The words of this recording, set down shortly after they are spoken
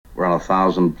are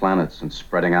 1,000 planets and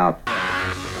spreading out.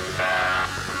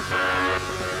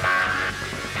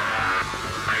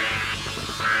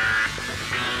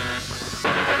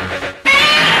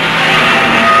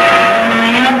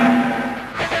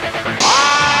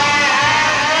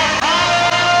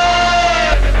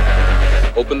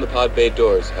 Open the pod bay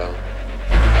doors, Hal.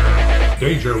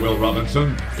 Danger, Will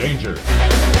Robinson. Danger.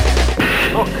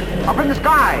 Look, up in the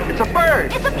sky. It's a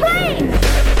bird. It's a plane.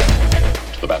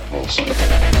 To the Batmobiles.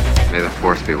 May the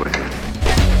Force be with you.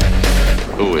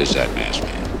 Who is that masked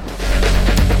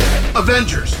man?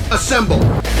 Avengers, assemble!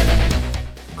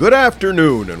 Good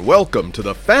afternoon and welcome to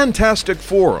the Fantastic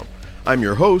Forum. I'm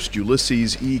your host,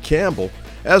 Ulysses E. Campbell.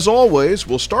 As always,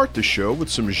 we'll start the show with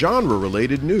some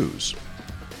genre-related news.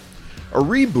 A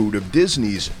reboot of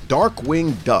Disney's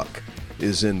Darkwing Duck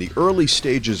is in the early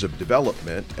stages of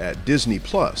development at Disney+.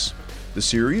 The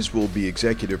series will be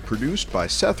executive produced by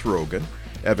Seth Rogen,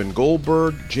 Evan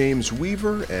Goldberg, James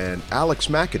Weaver, and Alex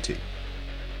McAtee.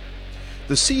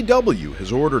 The CW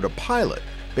has ordered a pilot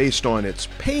based on its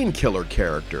Painkiller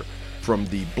character from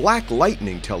the Black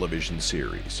Lightning television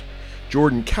series.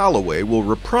 Jordan Calloway will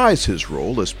reprise his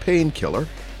role as Painkiller,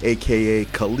 aka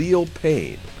Khalil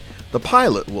Payne. The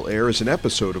pilot will air as an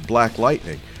episode of Black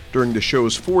Lightning during the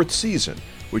show's 4th season,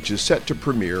 which is set to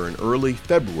premiere in early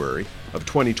February of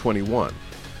 2021.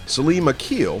 Salim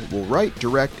Akil will write,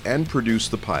 direct, and produce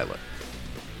the pilot.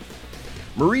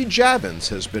 Marie Javins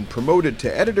has been promoted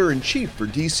to editor-in-chief for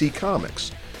DC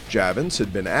Comics. Javins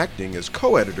had been acting as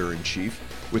co-editor-in-chief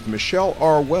with Michelle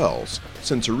R. Wells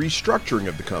since a restructuring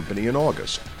of the company in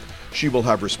August. She will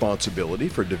have responsibility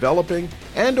for developing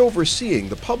and overseeing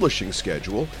the publishing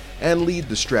schedule and lead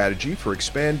the strategy for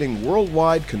expanding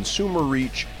worldwide consumer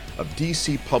reach of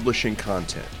DC publishing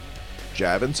content.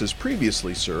 Javins has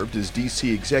previously served as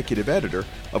DC executive editor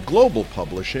of Global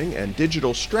Publishing and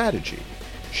Digital Strategy.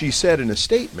 She said in a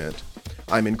statement,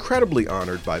 "I'm incredibly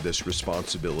honored by this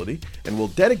responsibility and will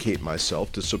dedicate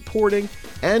myself to supporting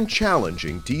and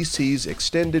challenging DC's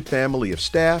extended family of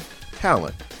staff,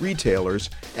 talent, retailers,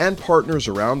 and partners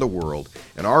around the world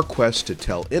in our quest to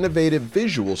tell innovative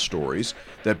visual stories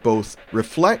that both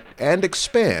reflect and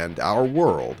expand our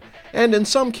world, and in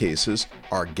some cases,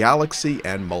 our galaxy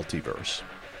and multiverse."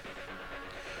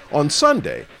 On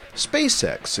Sunday,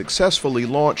 SpaceX successfully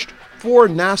launched 4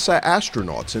 NASA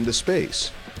astronauts into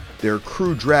space. Their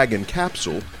Crew Dragon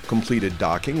capsule completed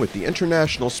docking with the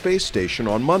International Space Station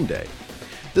on Monday.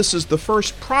 This is the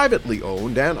first privately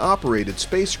owned and operated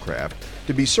spacecraft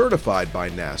to be certified by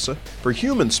NASA for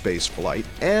human spaceflight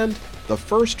and the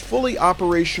first fully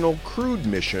operational crewed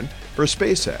mission for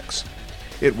SpaceX.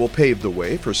 It will pave the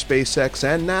way for SpaceX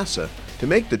and NASA to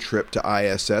make the trip to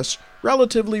ISS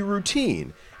relatively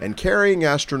routine and carrying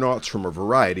astronauts from a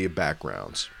variety of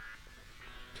backgrounds.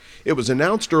 It was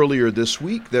announced earlier this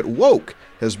week that Woke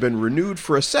has been renewed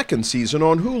for a 2nd season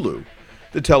on Hulu.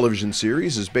 The television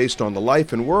series is based on the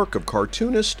life and work of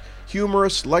cartoonist,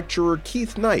 humorist, lecturer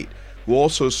Keith Knight, who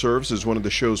also serves as one of the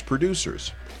show's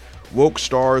producers. Woke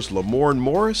stars Lamorne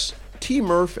Morris, T.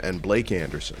 Murph, and Blake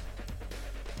Anderson.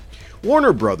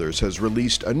 Warner Brothers has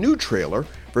released a new trailer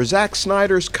for Zack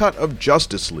Snyder's cut of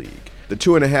Justice League. The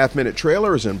 2.5-minute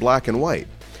trailer is in black and white.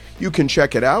 You can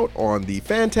check it out on the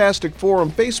Fantastic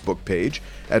Forum Facebook page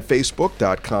at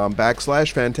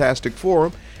facebook.com/Fantastic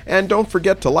Forum, and don't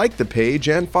forget to like the page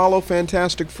and follow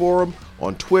Fantastic Forum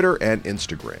on Twitter and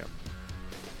Instagram.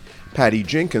 Patty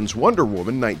Jenkins' Wonder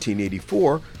Woman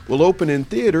 1984 will open in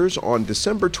theaters on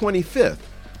December 25th.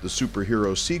 The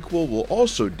superhero sequel will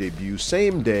also debut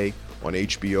same day on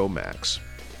HBO Max.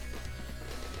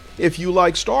 If you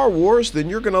like Star Wars, then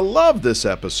you're going to love this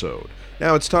episode.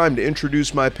 Now it's time to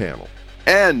introduce my panel.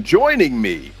 And joining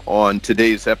me on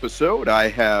today's episode, I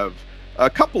have a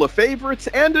couple of favorites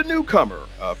and a newcomer.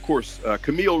 Of course,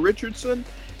 Camille Richardson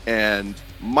and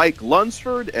Mike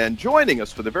Lunsford. And joining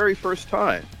us for the very first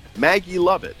time, Maggie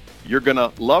Lovitt. You're going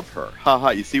to love her.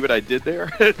 Haha, you see what I did there?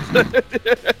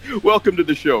 Welcome to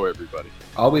the show, everybody.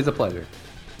 Always a pleasure.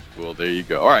 Well, there you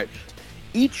go. All right.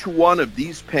 Each one of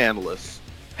these panelists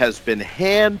has been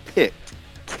hand-picked,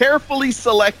 carefully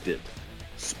selected,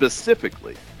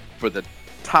 specifically for the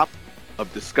top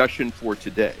of discussion for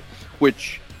today,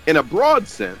 which in a broad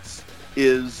sense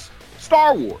is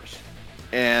Star Wars,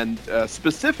 and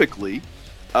specifically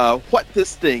what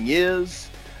this thing is,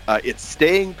 its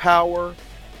staying power,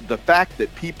 the fact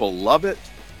that people love it,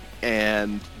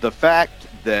 and the fact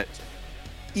that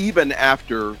even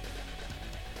after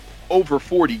over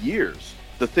 40 years,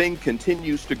 the thing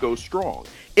continues to go strong.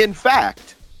 In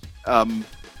fact,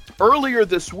 earlier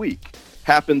this week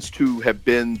happens to have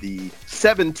been the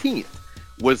 17th,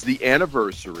 was the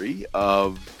anniversary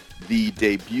of the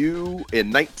debut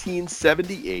in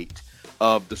 1978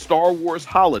 of the Star Wars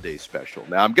Holiday Special.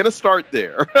 Now, I'm going to start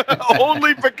there,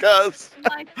 only because...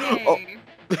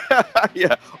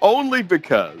 only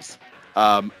because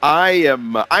I'm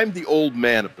the old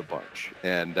man of the bunch,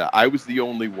 and I was the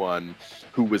only one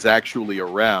who was actually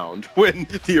around when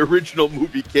the original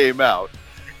movie came out,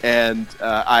 and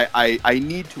I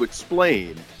need to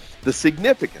explain the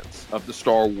significance of the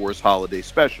Star Wars Holiday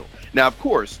Special. Now, of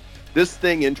course, this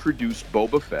thing introduced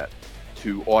Boba Fett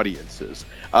to audiences.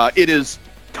 It is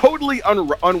totally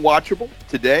unwatchable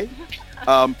today.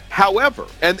 However,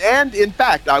 and in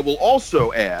fact, I will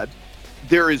also add,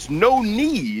 there is no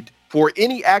need for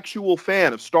any actual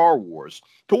fan of Star Wars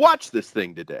to watch this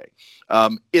thing today.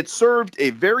 It served a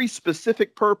very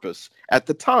specific purpose at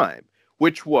the time,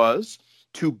 which was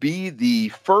to be the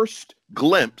first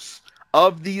glimpse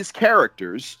of these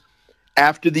characters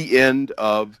after the end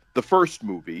of the first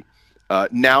movie,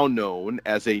 now known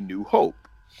as A New Hope.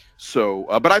 So,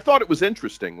 but I thought it was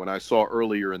interesting when I saw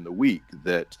earlier in the week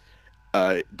that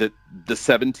the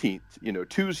 17th,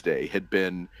 Tuesday, had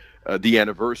been the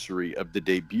anniversary of the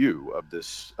debut of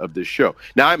this show.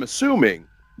 Now, I'm assuming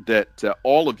that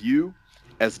all of you,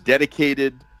 as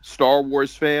dedicated Star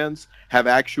Wars fans, have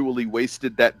actually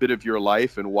wasted that bit of your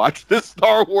life and watched this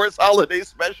Star Wars Holiday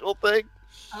Special thing.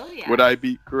 Oh yeah. Would I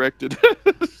be corrected?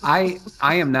 I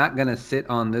am not going to sit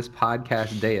on this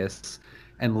podcast dais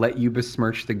and let you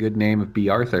besmirch the good name of B.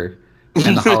 Arthur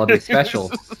and the Holiday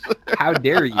Special. How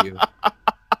dare you?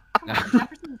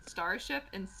 Jefferson Starship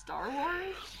in Star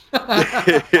Wars?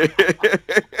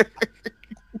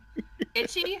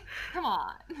 Itchy? Come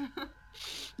on.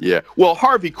 Yeah. Well,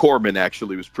 Harvey Korman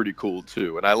actually was pretty cool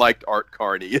too, and I liked Art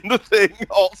Carney in the thing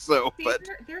also. See, but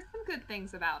there's some good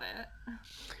things about it.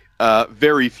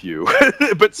 Very few,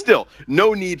 but still,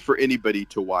 no need for anybody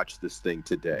to watch this thing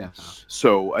today. Yeah.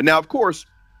 So now, of course,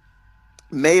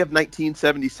 May of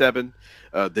 1977,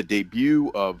 the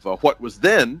debut of what was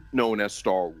then known as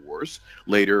Star Wars,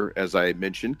 later, as I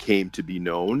mentioned, came to be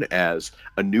known as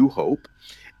A New Hope,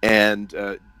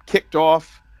 and kicked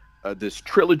off this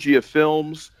trilogy of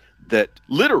films that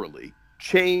literally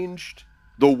changed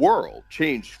the world,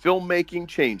 changed filmmaking,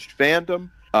 changed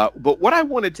fandom. But what I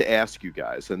wanted to ask you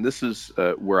guys, and this is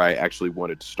where I actually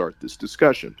wanted to start this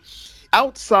discussion,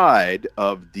 outside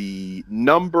of the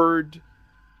numbered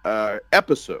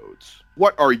episodes,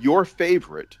 what are your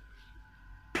favorite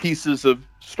pieces of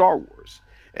Star Wars?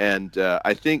 And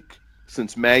I think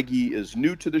since Maggie is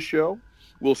new to the show,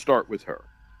 we'll start with her.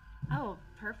 Oh,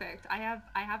 perfect. I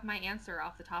have my answer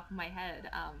off the top of my head.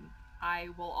 I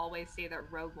will always say that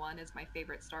Rogue One is my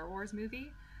favorite Star Wars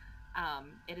movie.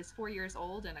 It is 4 years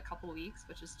old in a couple weeks,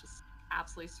 which is just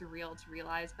absolutely surreal to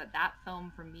realize. But that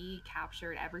film, for me,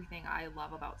 captured everything I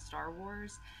love about Star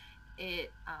Wars.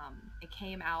 It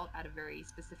came out at a very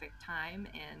specific time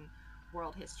in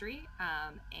world history,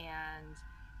 and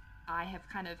I have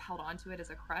kind of held on to it as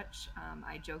a crutch.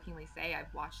 I jokingly say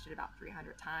I've watched it about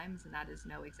 300 times, and that is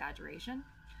no exaggeration.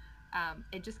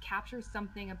 It just captures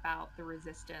something about the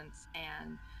resistance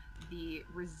and the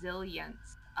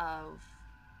resilience of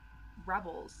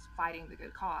rebels fighting the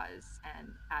good cause and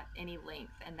at any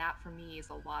length, and that for me is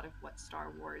a lot of what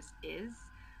Star Wars is,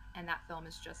 and that film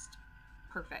is just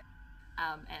perfect.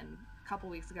 And a couple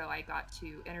weeks ago I got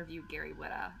to interview Gary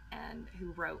Whitta, and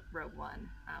who wrote Rogue One,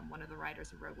 one of the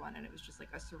writers of Rogue One, and it was just like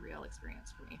a surreal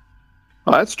experience for me.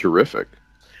 Oh, that's terrific.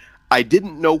 I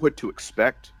didn't know what to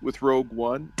expect with Rogue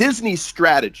One. Disney's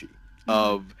strategy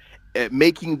of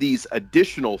making these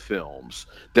additional films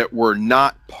that were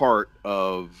not part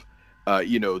of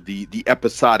the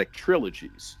episodic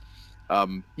trilogies.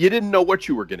 You didn't know what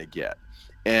you were going to get.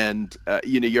 And,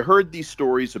 you heard these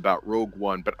stories about Rogue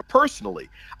One, but personally,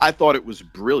 I thought it was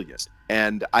brilliant.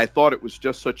 And I thought it was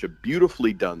just such a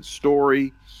beautifully done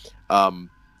story. And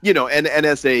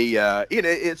as a,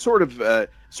 it's sort of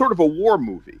a war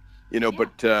movie,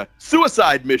 but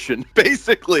suicide mission,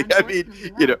 basically. I mean,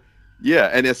 yeah.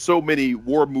 And as so many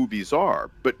war movies are,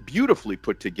 but beautifully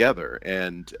put together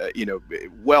and,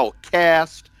 well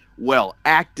cast, well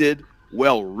acted,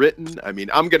 well written. I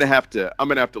mean, I'm going to have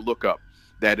to look up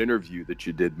that interview that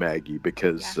you did, Maggie,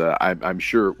 because I'm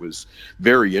sure it was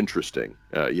very interesting,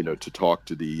 to talk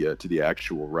to the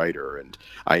actual writer. And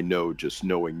I know, just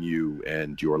knowing you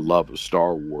and your love of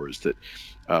Star Wars, that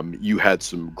you had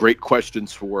some great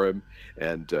questions for him,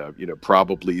 and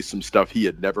probably some stuff he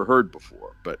had never heard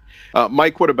before. But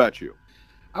Mike, what about you?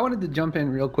 I wanted to jump in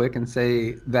real quick and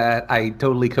say that I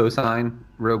totally co-sign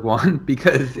Rogue One,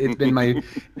 because it's been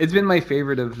my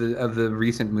favorite of the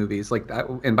recent movies. Like,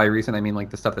 and by recent I mean like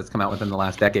the stuff that's come out within the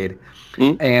last decade.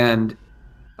 And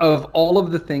of all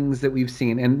of the things that we've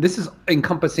seen, and this is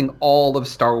encompassing all of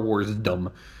Star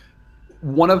Wars-dom,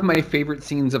 one of my favorite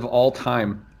scenes of all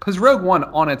time, because Rogue One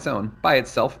on its own, by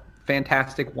itself,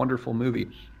 fantastic, wonderful movie.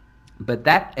 But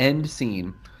that end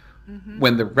scene,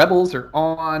 when the rebels are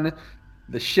on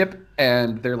the ship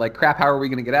and they're like, crap, how are we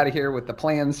going to get out of here with the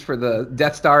plans for the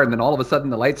Death Star? And then all of a sudden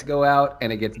the lights go out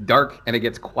and it gets dark and it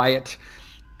gets quiet.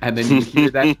 And then you hear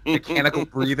that mechanical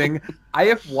breathing. I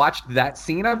have watched that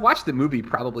scene. I've watched the movie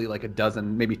probably like a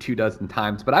dozen, maybe 24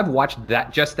 times, but I've watched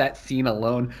that scene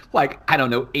alone, like, I don't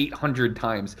know, 800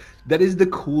 times. That is the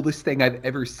coolest thing I've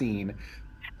ever seen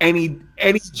any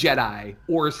Jedi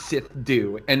or Sith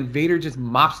do. And Vader just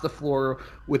mops the floor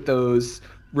with those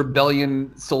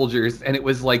rebellion soldiers, and it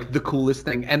was like the coolest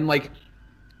thing. And like,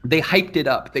 they hyped it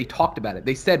up. They talked about it.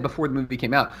 They said before the movie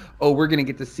came out, oh, we're going to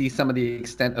get to see some of the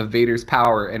extent of Vader's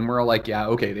power. And we're all like, yeah,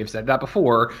 okay, they've said that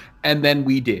before. And then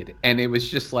we did. And it was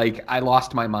just like, I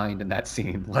lost my mind in that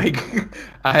scene. Like,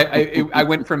 I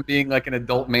went from being like an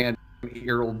adult man to an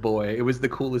 8-year-old boy. It was the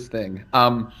coolest thing.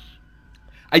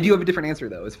 I do have a different answer,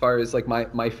 though, as far as like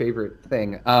my favorite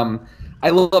thing. I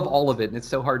love all of it, and it's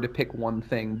so hard to pick one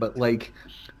thing. But like,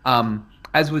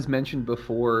 as was mentioned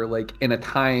before, like in a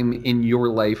time in your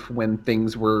life when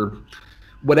things were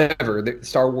whatever,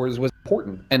 Star Wars was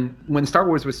important. And when Star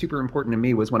Wars was super important to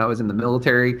me was when I was in the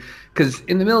military. Because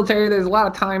in the military, there's a lot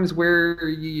of times where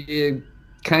you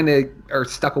kind of are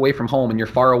stuck away from home and you're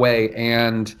far away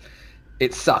and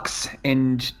it sucks.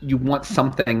 And you want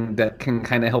something that can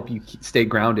kind of help you stay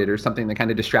grounded, or something that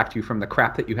kind of distract you from the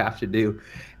crap that you have to do.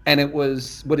 And it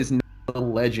was what is now the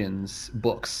Legends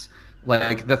books.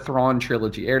 Like the Thrawn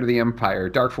trilogy, Heir to the Empire,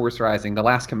 Dark Force Rising, The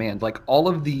Last Command, like all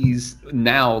of these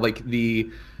now, like the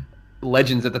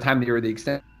Legends at the time they were the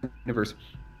extended universe,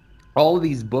 all of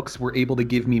these books were able to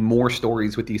give me more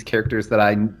stories with these characters that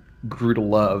I grew to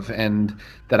love and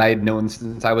that I had known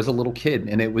since I was a little kid.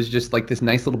 And it was just like this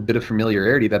nice little bit of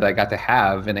familiarity that I got to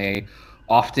have in a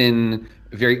often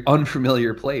very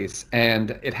unfamiliar place.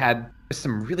 And it had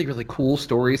some really, really cool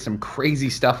stories, some crazy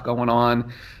stuff going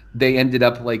on. They ended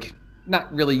up like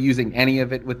not really using any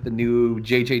of it with the new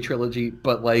JJ trilogy,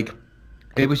 but like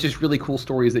it was just really cool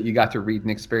stories that you got to read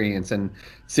and experience, and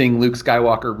seeing Luke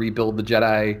Skywalker rebuild the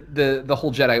Jedi, the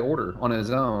whole Jedi Order on his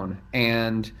own,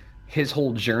 and his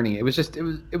whole journey. It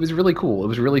was really cool. It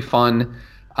was really fun.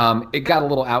 It got a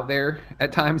little out there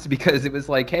at times because it was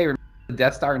like, hey, remember the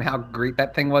Death Star and how great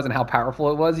that thing was and how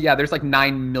powerful it was? Yeah, there's like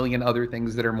 9 million other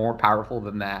things that are more powerful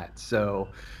than that. So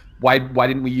why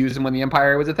didn't we use them when the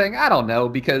Empire was a thing? I don't know,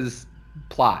 because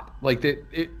plot. Like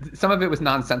some of it was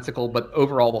nonsensical, but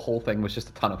overall the whole thing was just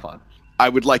a ton of fun. I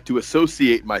would like to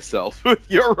associate myself with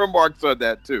your remarks on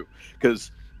that too,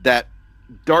 because that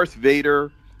Darth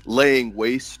Vader laying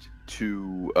waste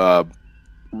to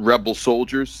rebel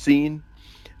soldiers scene,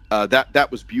 that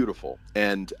was beautiful,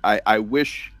 and I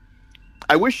wish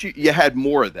you had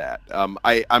more of that.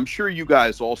 I'm sure you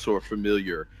guys also are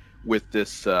familiar with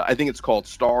this. I think it's called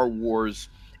Star Wars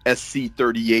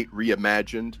SC-38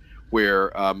 Reimagined,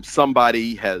 where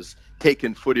somebody has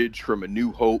taken footage from A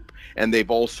New Hope, and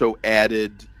they've also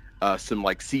added some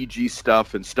like CG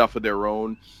stuff and stuff of their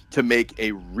own to make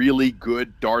a really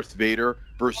good Darth Vader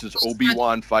versus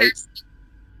Obi-Wan fight.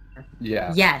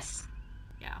 Yeah. Yes.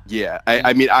 Yeah.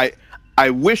 I mean, I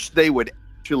wish they would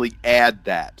actually add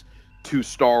that to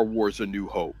Star Wars A New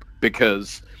Hope,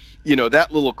 because, you know,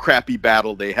 that little crappy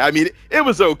battle they had, I mean, it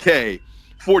was okay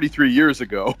 43 years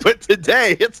ago, but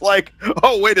today it's like,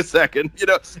 oh, wait a second, you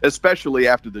know, especially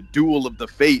after the Duel of the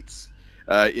Fates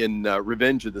in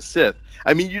Revenge of the Sith.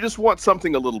 I mean, you just want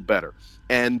something a little better.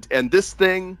 And this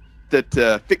thing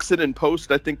that Fix It in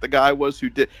Post, I think the guy was who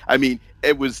did, I mean,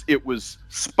 it was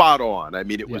spot on. I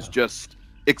mean, it was just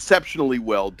exceptionally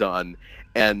well done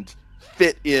and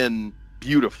fit in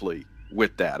beautifully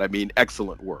with that. I mean,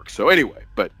 excellent work. So anyway,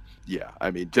 but yeah, I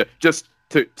mean,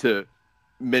 to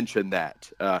mention that.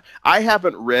 I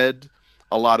haven't read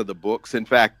a lot of the books. In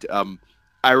fact,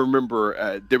 I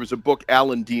remember there was a book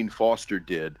Alan Dean Foster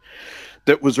did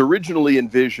that was originally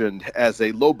envisioned as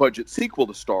a low-budget sequel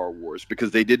to Star Wars, because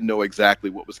they didn't know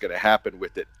exactly what was going to happen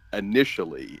with it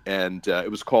initially, and it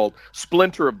was called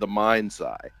Splinter of the Mind's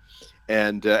Eye.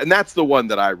 And that's the one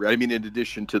that I read. I mean, in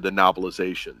addition to the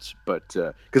novelizations, but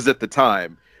because at the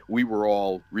time we were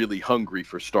all really hungry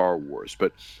for Star Wars.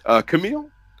 But Camille,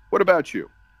 what about you?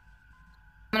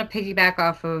 I'm going to piggyback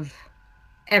off of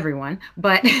everyone,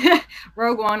 but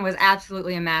Rogue One was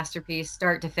absolutely a masterpiece,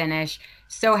 start to finish.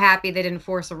 So happy they didn't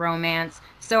force a romance.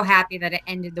 So happy that it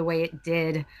ended the way it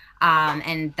did.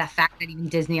 And the fact that even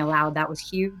Disney allowed that was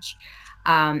huge.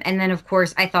 And then, of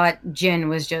course, I thought Jyn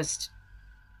was just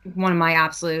one of my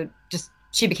absolute,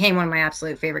 she became one of my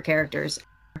absolute favorite characters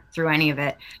through any of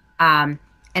it. And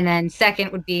then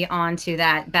second would be on to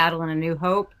that Battle in A New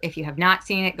Hope. If you have not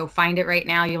seen it, go find it right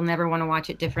now. You'll never want to watch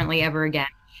it differently ever again.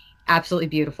 Absolutely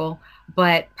beautiful.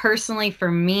 But personally, for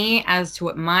me, as to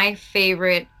what my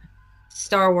favorite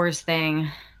Star Wars thing,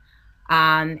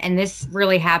 and this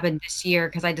really happened this year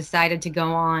because I decided to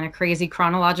go on a crazy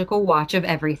chronological watch of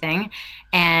everything.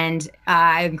 And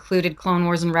I included Clone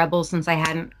Wars and Rebels since I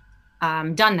hadn't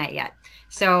done that yet.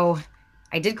 So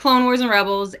I did Clone Wars and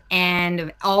Rebels,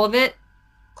 and all of it,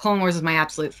 Clone Wars is my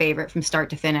absolute favorite from start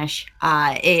to finish.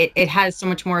 It has so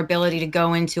much more ability to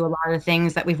go into a lot of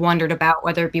things that we've wondered about,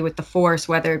 whether it be with the Force,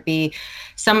 whether it be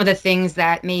some of the things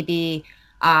that maybe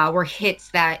were hits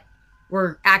that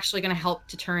were actually going to help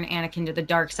to turn Anakin to the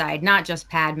dark side, not just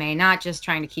Padme, not just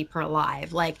trying to keep her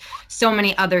alive, like so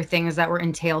many other things that were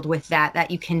entailed with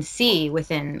that you can see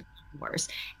within Wars.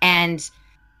 And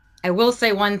I will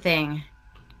say one thing.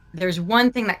 There's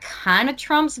one thing that kind of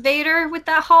trumps Vader with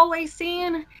that hallway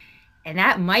scene, and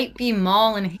that might be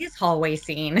Maul in his hallway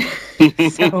scene.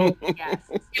 So, yes,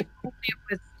 it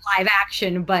was live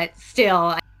action, but still,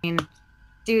 I mean,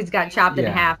 dude's got chopped in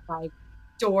half by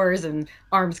doors and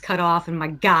arms cut off, and my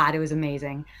God, it was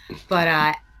amazing. But,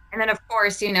 and then, of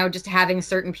course, you know, just having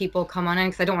certain people come on in,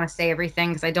 because I don't want to say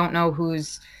everything, because I don't know who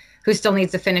still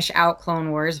needs to finish out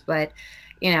Clone Wars, but,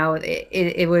 you know,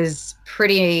 it was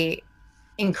pretty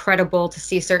incredible to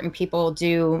see certain people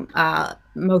do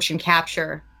motion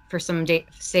capture for some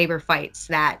saber fights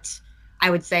that I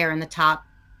would say are in the top,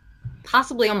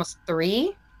 possibly almost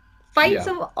 3 fights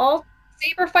of all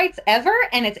saber fights ever,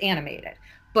 and it's animated.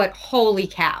 But holy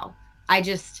cow, I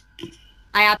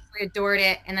absolutely adored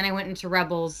it. And then I went into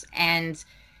Rebels, and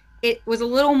it was a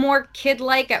little more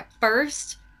kid-like at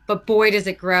first, but boy does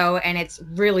it grow, and it's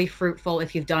really fruitful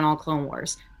if you've done all Clone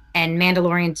Wars. And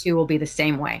Mandalorian 2 will be the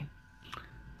same way.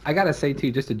 I gotta say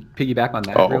too, just to piggyback on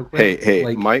that. real quick. Hey,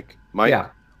 like, Mike, yeah.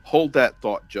 Hold that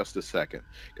thought just a second,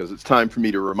 because it's time for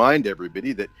me to remind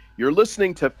everybody that you're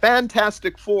listening to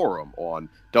Fantastic Forum on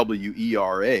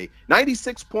WERA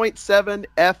 96.7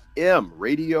 FM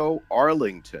Radio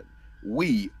Arlington.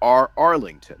 We are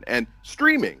Arlington, and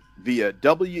streaming via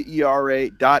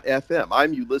WERA.FM.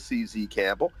 I'm Ulysses E.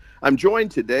 Campbell. I'm joined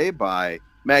today by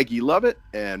Maggie Lovitt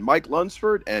and Mike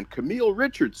Lunsford and Camille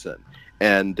Richardson.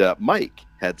 And Mike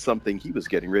had something he was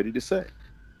getting ready to say.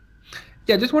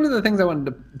 Yeah, just one of the things I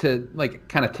wanted to like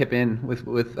kind of tip in with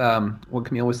what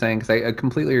Camille was saying, because I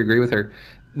completely agree with her.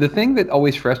 The thing that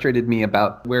always frustrated me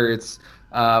about where it's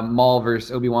Maul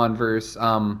versus Obi-Wan versus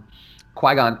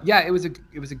Qui-Gon, yeah, it was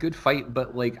a good fight,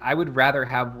 but like I would rather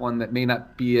have one that may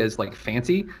not be as like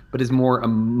fancy, but is more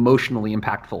emotionally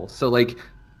impactful. So like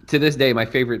to this day, my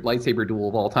favorite lightsaber duel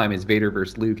of all time is Vader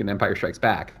versus Luke in Empire Strikes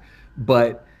Back,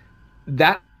 but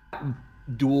that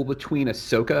duel between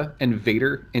Ahsoka and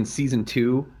Vader in season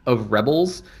 2 of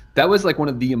Rebels, that was like one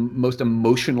of the most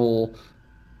emotional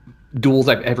duels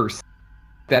I've ever seen.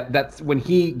 That's when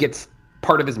he gets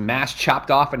part of his mask chopped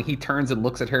off and he turns and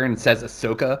looks at her and says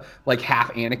Ahsoka, like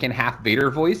half Anakin, half Vader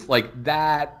voice, like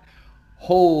that.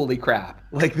 Holy crap.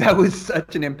 Like that was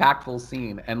such an impactful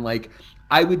scene. And like,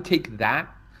 I would take that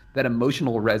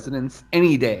emotional resonance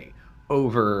any day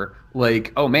over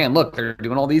like, oh man, look, they're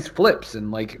doing all these flips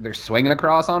and like they're swinging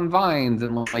across on vines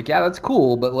and like, yeah, that's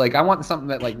cool, but like I want something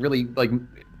that like really like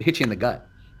hits you in the gut.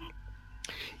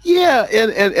 Yeah,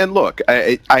 and look,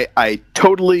 I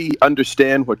totally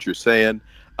understand what you're saying.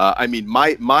 I mean,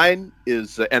 mine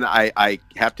is, and I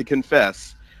have to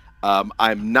confess,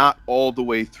 I'm not all the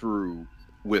way through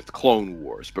with Clone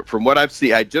Wars, but from what I've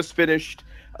seen, I just finished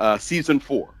season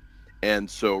 4, and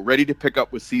so ready to pick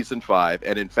up with season 5.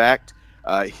 And in fact,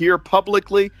 here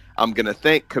publicly, I'm going to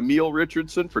thank Camille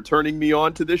Richardson for turning me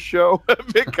on to this show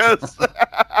because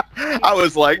I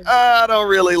was like, I don't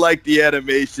really like the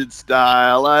animation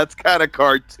style. It's kind of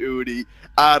cartoony.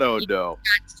 I don't know.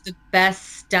 That's the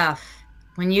best stuff.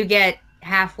 When you get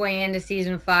halfway into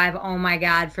season 5, oh my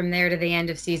God, from there to the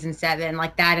end of season 7,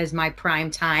 like that is my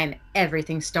prime time,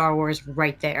 everything Star Wars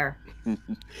right there.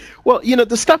 Well, you know,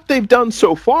 the stuff they've done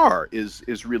so far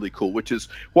is really cool, which is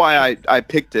why I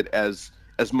picked it as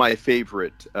my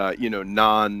favorite,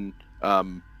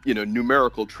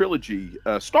 numerical trilogy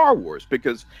Star Wars,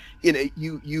 because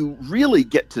you really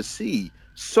get to see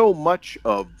so much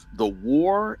of the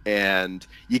war, and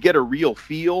you get a real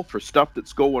feel for stuff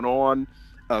that's going on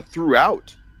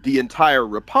throughout the entire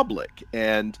Republic,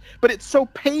 but it's so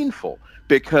painful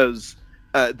because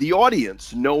the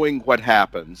audience knowing what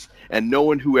happens and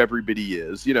knowing who everybody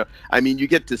is, I mean, you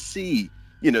get to see,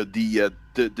 the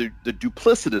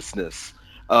duplicitousness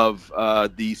of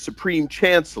the Supreme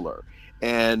Chancellor,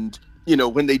 and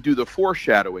when they do the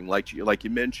foreshadowing, like you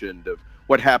mentioned, of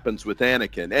what happens with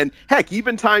Anakin, and heck,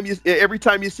 even every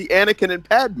time you see Anakin and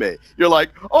Padme, you're like,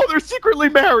 oh, they're secretly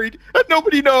married and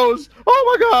nobody knows.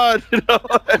 Oh my God,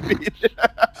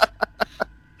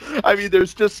 I mean,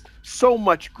 there's just so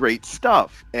much great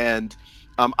stuff, and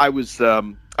I was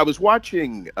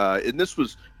watching, and this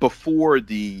was before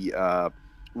the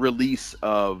release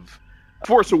of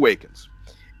Force Awakens,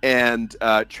 and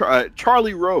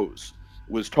Charlie Rose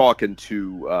was talking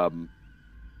to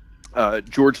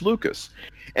George Lucas,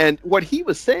 and what he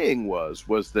was saying was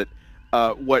that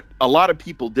what a lot of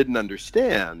people didn't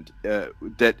understand,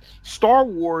 that Star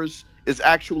Wars is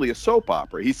actually a soap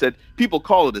opera. He said people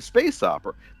call it a space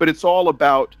opera, but it's all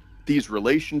about these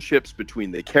relationships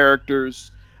between the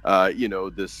characters,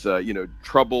 this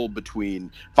trouble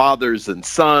between fathers and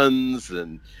sons,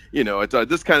 and it's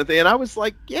this kind of thing. And I was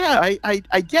like, yeah,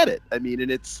 I get it. I mean,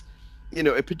 and it's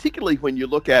particularly when you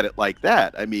look at it like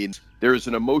that, I mean, there's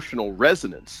an emotional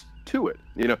resonance to it.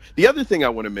 The other thing I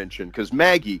want to mention, because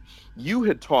Maggie, you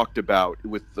had talked about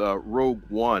with Rogue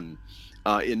One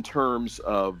in terms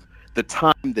of the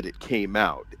time that it came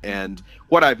out. And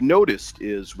what I've noticed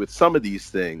is with some of these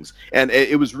things, and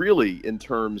it was really in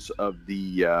terms of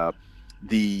the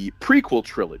prequel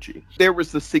trilogy, there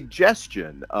was the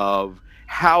suggestion of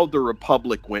how the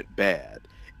Republic went bad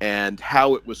and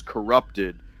how it was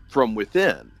corrupted from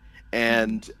within.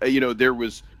 And, there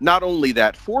was not only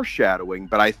that foreshadowing,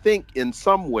 but I think in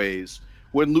some ways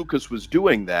when Lucas was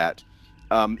doing that,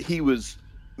 he was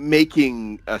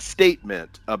making a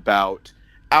statement about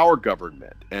our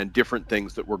government and different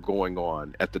things that were going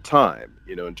on at the time,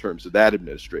 in terms of that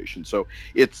administration. So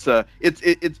it's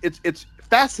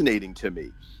fascinating to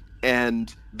me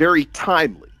and very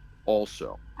timely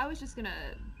also. I was just going to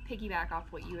piggyback off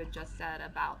what you had just said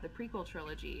about the prequel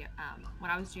trilogy.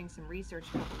 When I was doing some research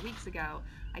a couple of weeks ago,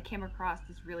 I came across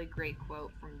this really great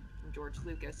quote from George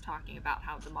Lucas talking about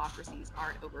how democracies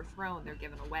aren't overthrown, they're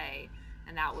given away.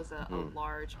 And that was a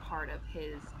large part of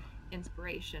his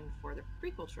inspiration for the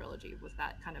prequel trilogy, was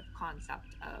that kind of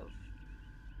concept of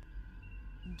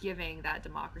giving that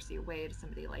democracy away to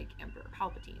somebody like Emperor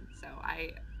Palpatine. So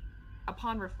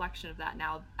upon reflection of that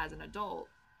now as an adult,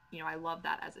 I love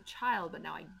that as a child, but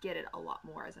now I get it a lot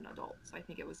more as an adult. So I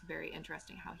think it was very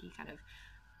interesting how he kind of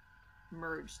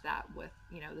merged that with,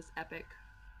 this epic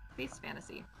space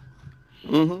fantasy.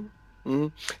 Mm-hmm. Mm-hmm.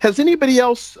 Has anybody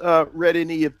else read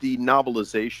any of the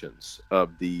novelizations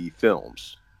of the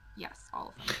films? Yes,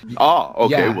 all of them. Oh,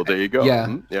 okay. Yeah. Well, there you go. Yeah.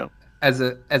 Mm-hmm. Yeah. As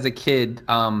a kid,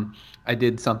 I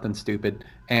did something stupid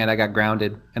and I got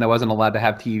grounded and I wasn't allowed to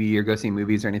have TV or go see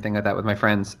movies or anything like that with my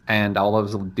friends. And all I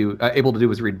was able to do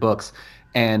was read books.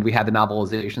 And we had the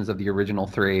novelizations of the original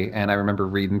 3. And I remember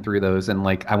reading through those in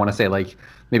I want to say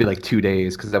maybe 2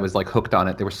 days, because I was hooked on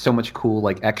it. There was so much cool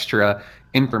extra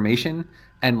information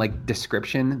and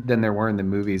description than there were in the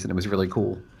movies, and it was really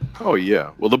cool. Oh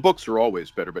yeah, well the books are always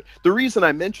better, but the reason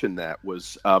I mentioned that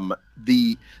was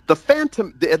the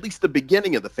Phantom, at least the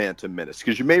beginning of the Phantom Menace,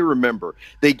 because you may remember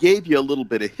they gave you a little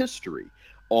bit of history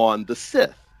on the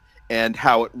Sith and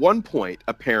how at one point,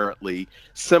 apparently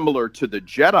similar to the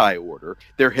Jedi Order,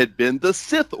 there had been the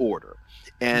Sith Order,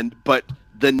 but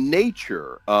the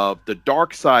nature of the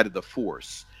dark side of the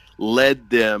Force led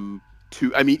them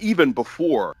to, I mean, even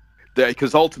before,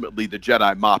 because ultimately the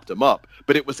Jedi mopped them up,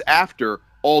 but it was after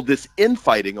all this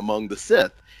infighting among the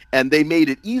Sith, and they made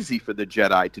it easy for the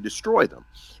Jedi to destroy them.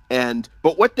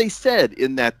 But what they said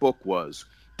in that book was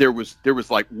there was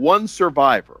one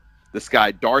survivor, this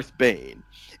guy Darth Bane,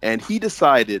 and he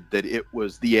decided that it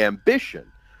was the ambition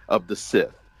of the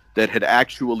Sith that had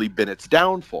actually been its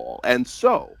downfall. And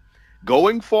so,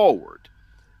 going forward,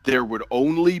 there would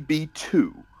only be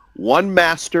 2, one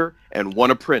master and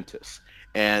one apprentice.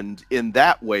 And in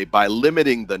that way, by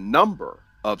limiting the number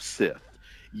of Sith,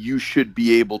 you should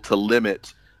be able to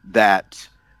limit that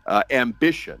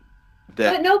ambition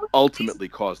that ultimately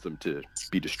caused them to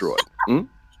be destroyed. Hmm?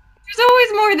 There's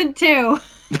always more than 2.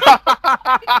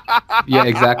 Yeah,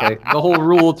 exactly. The whole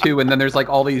rule 2, and then there's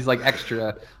all these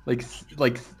extra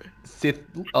Sith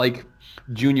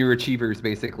junior achievers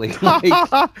basically.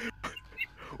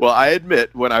 Well, I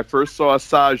admit, when I first saw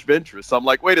Asajj Ventress, I'm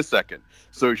like, wait a second.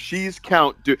 So she's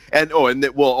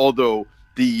although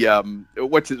the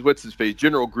what's his face,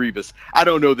 General Grievous, I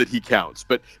don't know that he counts,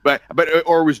 but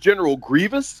or was General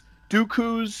Grievous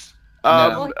Dooku's?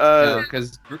 No,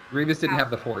 because Grievous didn't have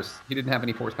the Force. He didn't have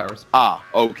any Force powers. Ah,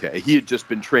 okay. He had just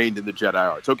been trained in the Jedi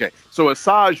arts. Okay, so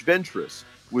Asajj Ventress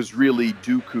was really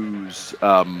Dooku's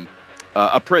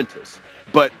apprentice,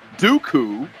 but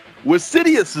Dooku was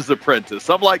Sidious's apprentice.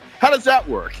 I'm like, how does that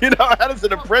work? How does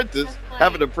an apprentice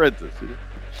have an apprentice?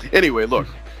 Anyway, look,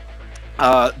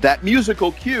 that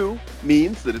musical cue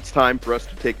means that it's time for us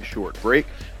to take a short break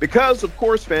because, of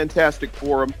course, Fantastic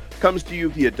Forum comes to you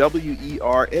via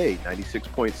WERA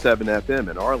 96.7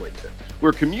 FM in Arlington.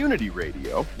 We're community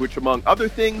radio, which among other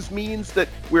things means that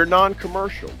we're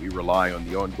non-commercial. We rely on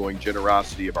the ongoing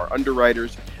generosity of our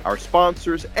underwriters, our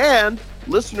sponsors, and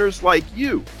listeners like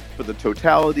you for the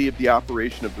totality of the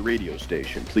operation of the radio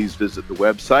station. Please visit the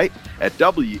website at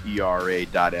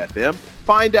WERA.FM.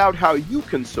 Find out how you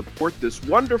can support this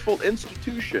wonderful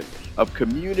institution of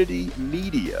community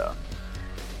media.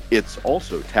 It's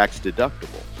also tax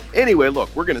deductible. Anyway, look,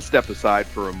 we're going to step aside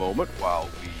for a moment while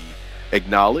we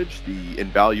acknowledge the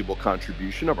invaluable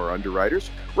contribution of our underwriters.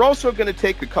 We're also going to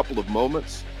take a couple of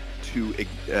moments to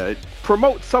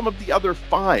promote some of the other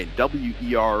fine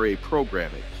WERA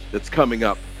programming that's coming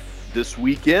up this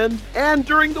weekend and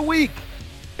during the week.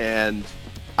 And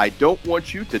I don't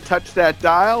want you to touch that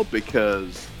dial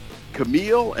because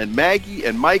Camille and Maggie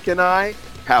and Mike and I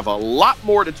have a lot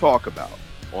more to talk about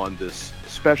on this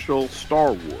special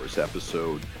Star Wars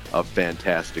episode of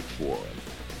Fantastic Forum.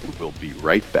 We'll be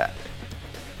right back.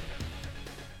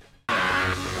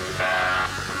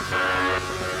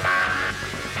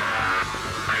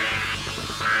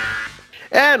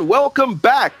 And welcome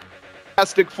back,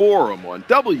 Fantastic Forum on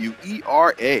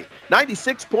WERA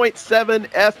 96.7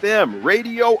 FM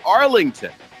Radio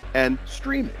Arlington and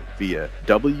streaming via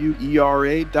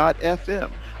WERA.FM.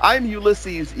 I'm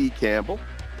Ulysses E. Campbell.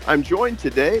 I'm joined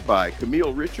today by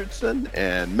Camille Richardson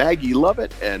and Maggie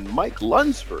Lovitt and Mike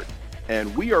Lunsford,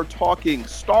 and we are talking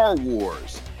Star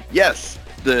Wars. Yes,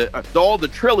 all the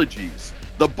trilogies,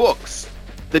 the books,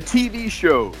 the TV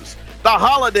shows, the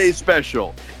holiday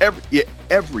special,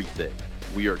 everything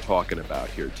we are talking about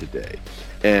here today.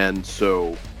 And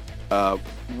so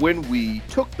when we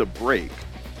took the break,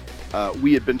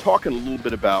 we had been talking a little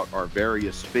bit about our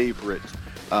various favorite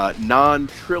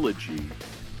non-trilogy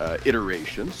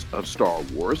iterations of Star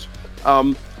Wars.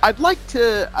 I'd like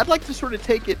to sort of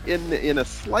take it in a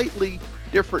slightly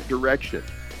different direction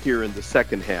here in the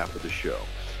second half of the show.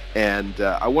 And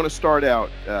I want to start out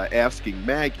asking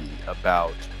Maggie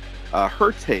about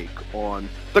her take on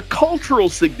the cultural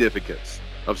significance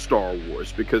of Star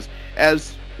Wars, because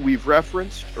as we've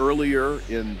referenced earlier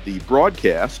in the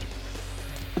broadcast,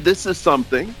 this is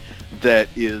something that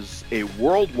is a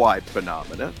worldwide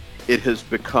phenomenon. It has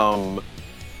become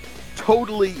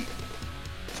totally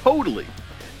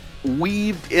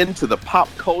weaved into the pop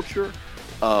culture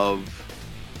of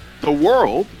the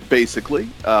world, basically.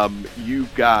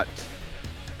 You've got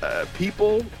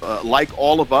people like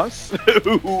all of us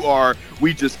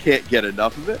we just can't get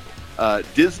enough of it.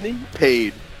 Disney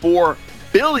paid $4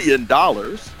 billion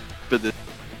for this,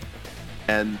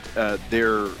 and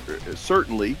they're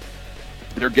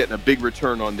getting a big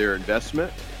return on their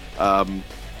investment.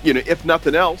 If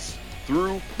nothing else,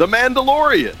 through The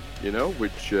Mandalorian,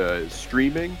 which is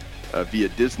streaming via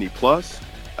Disney Plus.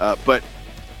 But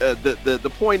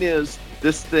the point is,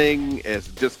 this thing has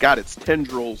just got its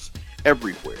tendrils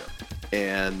everywhere.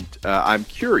 And I'm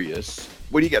curious,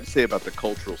 what do you got to say about the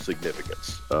cultural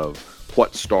significance of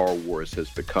what Star Wars has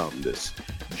become, this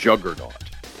juggernaut?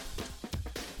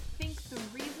 I think the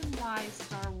reason why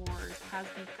Star Wars has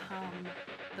become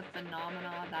the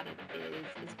phenomena that it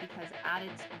is because at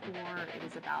its core, it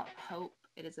is about hope,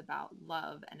 it is about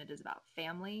love, and it is about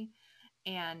family,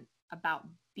 and about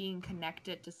being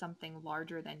connected to something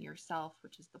larger than yourself,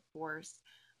 which is the Force.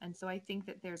 And so I think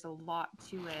that there's a lot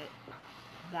to it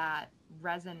that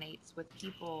resonates with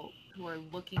people who are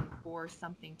looking for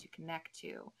something to connect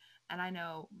to. And I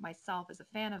know myself as a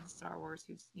fan of Star Wars,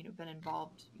 who's been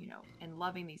involved in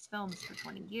loving these films for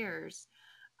 20 years,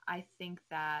 I think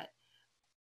that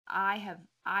I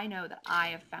know that I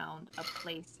have found a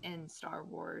place in Star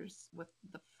Wars with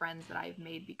the friends that I've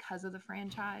made because of the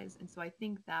franchise. And so I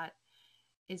think that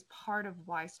is part of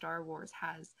why Star Wars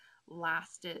has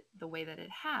lasted the way that it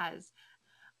has.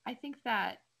 I think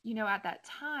that, at that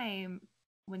time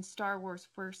when Star Wars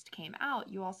first came out,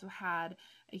 you also had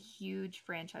a huge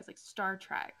franchise like Star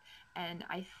Trek. And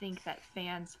I think that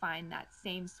fans find that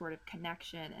same sort of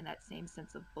connection and that same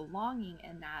sense of belonging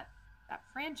in that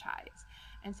franchise.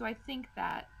 And so I think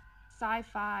that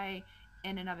sci-fi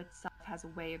in and of itself has a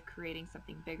way of creating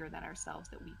something bigger than ourselves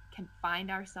that we can find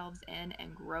ourselves in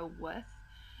and grow with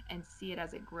and see it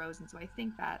as it grows. And so I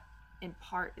think that in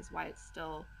part is why it's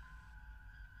still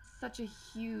such a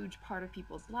huge part of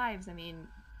people's lives. I mean,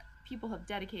 people have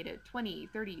dedicated 20,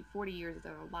 30, 40 years of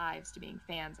their lives to being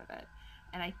fans of it.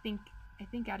 And I think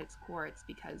at its core, it's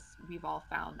because we've all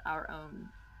found our own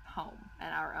home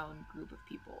and our own group of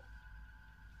people.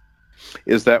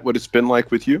 Is that what it's been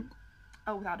like with you?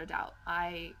 Oh, without a doubt.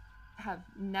 I have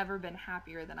never been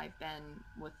happier than I've been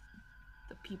with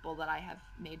the people that I have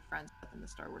made friends with in the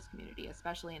Star Wars community,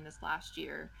 especially in this last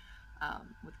year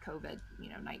with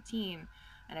COVID-19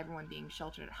 and everyone being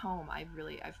sheltered at home. I've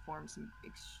formed some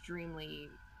extremely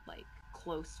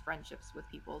close friendships with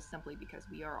people simply because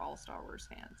we are all Star Wars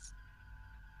fans.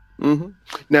 Mm-hmm.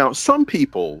 Now, some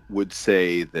people would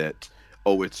say that,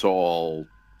 it's all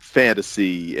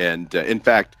fantasy, and in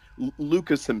fact,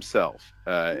 Lucas himself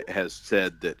has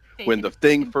said that when the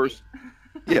thing first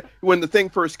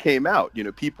came out,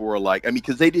 people were like,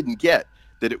 because they didn't get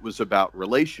that it was about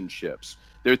relationships.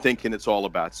 They're thinking it's all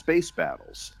about space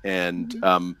battles, and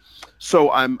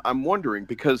so I'm wondering,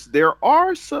 because there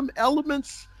are some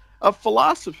elements of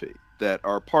philosophy that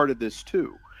are part of this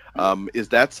too. Is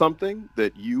that something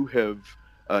that you have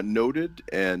noted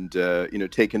and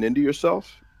taken into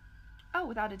yourself? Oh,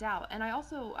 without a doubt. And I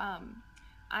also,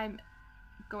 I'm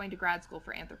going to grad school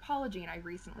for anthropology, and I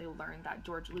recently learned that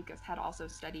George Lucas had also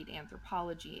studied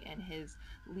anthropology in his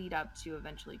lead up to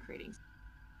eventually creating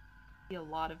a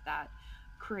lot of that,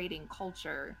 creating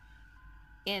culture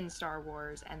in Star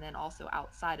Wars and then also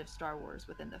outside of Star Wars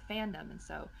within the fandom. And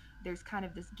so there's kind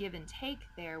of this give and take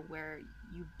there where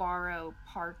you borrow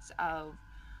parts of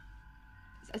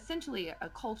essentially a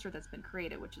culture that's been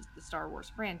created, which is the Star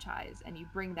Wars franchise, and you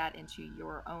bring that into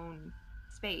your own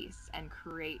space and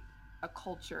create a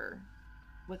culture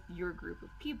with your group of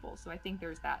people. So I think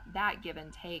there's that give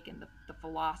and take, and the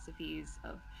philosophies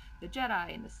of the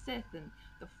Jedi and the Sith and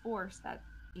the Force that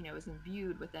is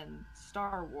imbued within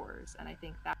Star Wars, and I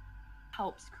think that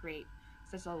helps create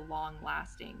such a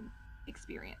long-lasting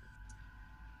experience.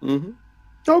 Mm-hmm.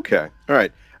 Okay, all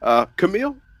right,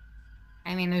 Camille.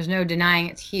 There's no denying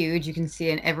it's huge. You can see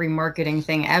it in every marketing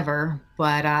thing ever.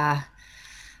 But,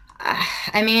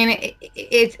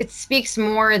 it speaks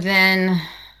more than...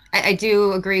 I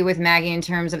do agree with Maggie in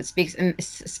terms of it speaks,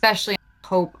 especially on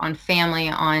hope, on family,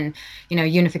 on,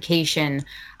 unification.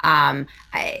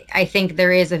 I think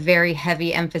there is a very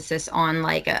heavy emphasis on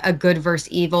a good versus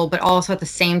evil, but also at the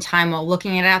same time, while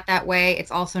looking at it that way,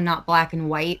 it's also not black and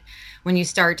white. When you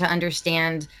start to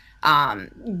understand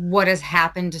what has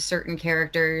happened to certain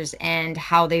characters and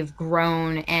how they've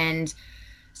grown, and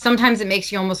sometimes it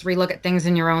makes you almost relook at things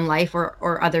in your own life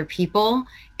or other people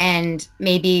and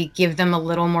maybe give them a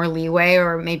little more leeway,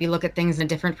 or maybe look at things in a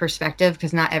different perspective,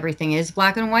 because not everything is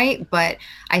black and white. But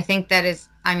I think that is,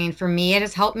 for me, it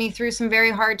has helped me through some very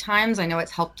hard times. I know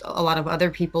it's helped a lot of other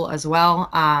people as well.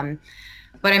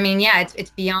 But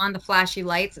it's beyond the flashy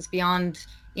lights. It's beyond,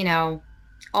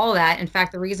 all that. In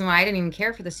fact, the reason why I didn't even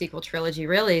care for the sequel trilogy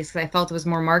really is because I felt it was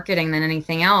more marketing than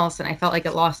anything else. And I felt like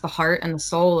it lost the heart and the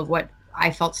soul of what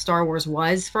I felt Star Wars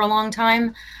was for a long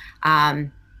time.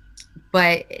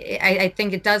 But I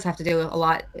think it does have to do a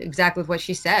lot exactly with what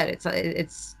she said.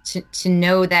 It's to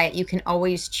know that you can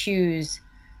always choose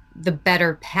the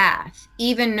better path,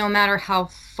 even no matter how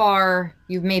far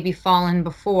you've maybe fallen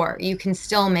before. You can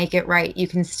still make it right. You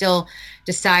can still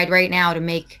decide right now to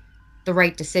make the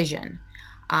right decision.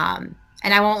 And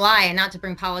I won't lie, and not to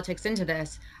bring politics into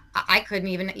this, I couldn't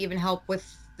even help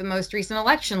with the most recent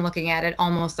election, looking at it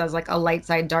almost as a light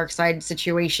side, dark side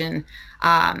situation,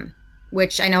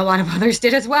 which I know a lot of others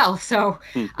did as well. So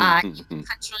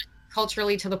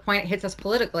culturally, to the point it hits us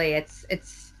politically, it's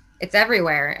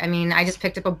everywhere. I just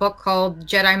picked up a book called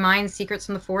Jedi Mind: Secrets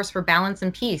from the Force for Balance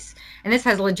and Peace. And this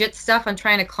has legit stuff on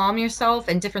trying to calm yourself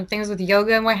and different things with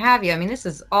yoga and what have you. This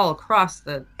is all across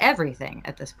everything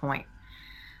at this point.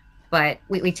 But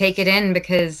we take it in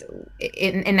because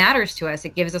it matters to us.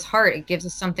 It gives us heart. It gives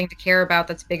us something to care about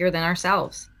that's bigger than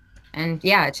ourselves. And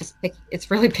yeah,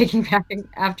 it's really piggybacking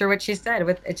after what she said.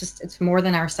 It's more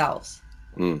than ourselves.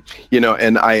 And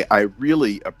I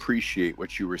really appreciate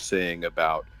what you were saying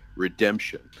about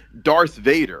redemption. Darth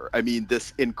Vader,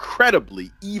 this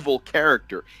incredibly evil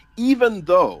character, even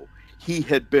though he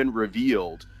had been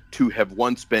revealed to have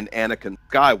once been Anakin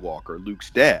Skywalker, Luke's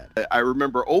dad. I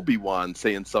remember Obi-Wan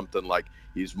saying something like,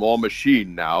 he's more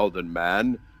machine now than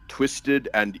man, twisted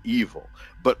and evil.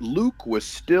 But Luke was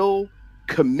still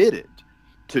committed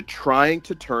to trying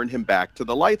to turn him back to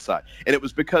the light side. And it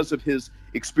was because of his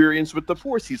experience with the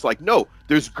Force. He's like, no,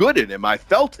 there's good in him. I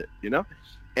felt it,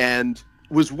 and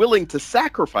was willing to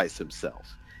sacrifice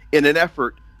himself in an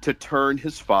effort to turn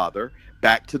his father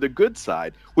back to the good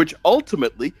side, which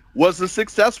ultimately was a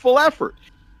successful effort.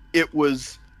 It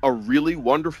was a really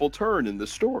wonderful turn in the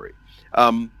story.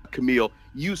 Camille,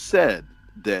 you said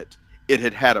that it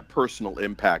had had a personal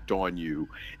impact on you.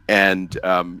 And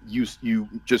you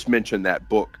just mentioned that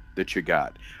book that you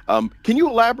got. Can you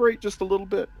elaborate just a little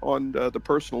bit on the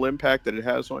personal impact that it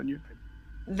has on you?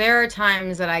 There are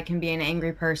times that I can be an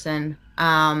angry person.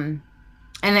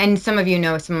 And some of you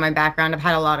know some of my background. I've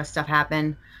had a lot of stuff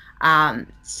happen. But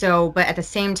at the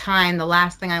same time, the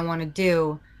last thing I want to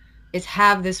do is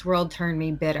have this world turn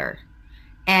me bitter.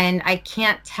 And I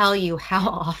can't tell you how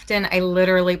often I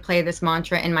literally play this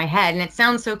mantra in my head. And it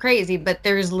sounds so crazy, but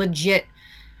there's legit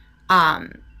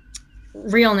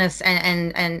realness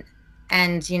and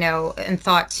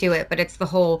thought to it. But it's the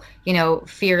whole,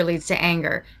 fear leads to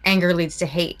anger leads to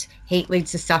hate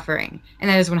leads to suffering, and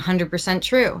that is 100%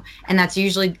 true. And that's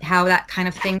usually how that kind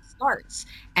of thing starts.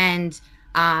 And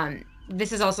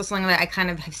this is also something that I kind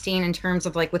of have seen in terms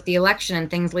of like with the election and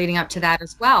things leading up to that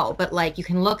as well. But like you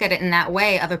can look at it in that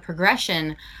way of a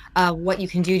progression of what you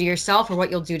can do to yourself or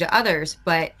what you'll do to others.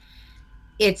 But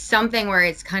it's something where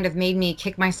it's kind of made me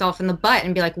kick myself in the butt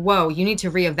and be like, whoa, you need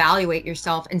to reevaluate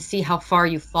yourself and see how far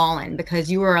you've fallen, because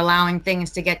you are allowing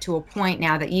things to get to a point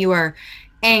now that you are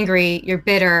angry, you're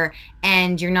bitter,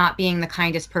 and you're not being the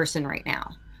kindest person right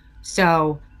now.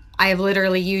 So I have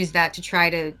literally used that to try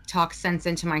to talk sense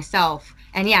into myself.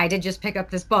 And yeah, I did just pick up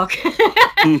this book. But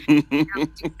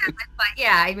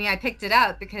yeah, I mean, I picked it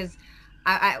up because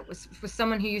I was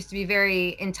someone who used to be very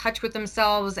in touch with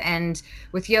themselves and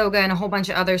with yoga and a whole bunch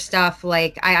of other stuff.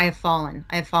 Like I have fallen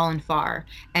far,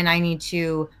 and I need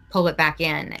to pull it back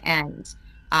in. And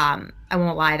I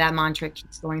won't lie, that mantra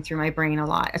keeps going through my brain a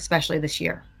lot, especially this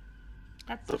year.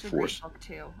 That's such a great book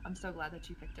too. I'm so glad that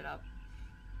you picked it up.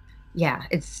 Yeah,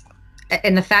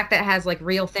 and the fact that it has like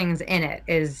real things in it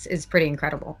is pretty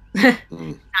incredible.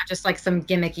 Not just like some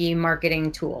gimmicky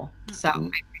marketing tool. So I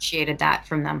appreciated that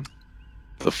from them.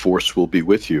 The force will be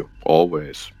with you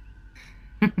always.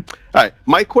 All right,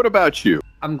 Mike, what about you?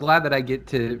 I'm glad that I get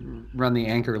to run the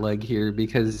anchor leg here,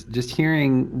 because just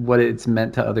hearing what it's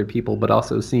meant to other people, but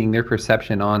also seeing their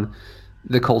perception on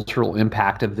the cultural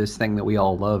impact of this thing that we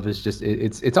all love is just,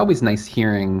 it's always nice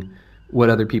hearing what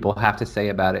other people have to say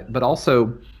about it. But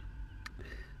also,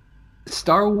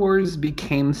 Star Wars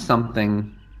became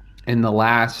something in the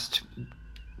last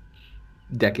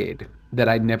decade that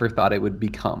I never thought it would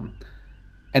become.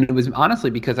 And it was honestly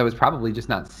because I was probably just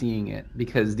not seeing it,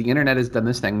 because the internet has done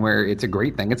this thing where it's a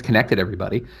great thing. It's connected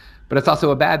everybody, but it's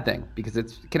also a bad thing because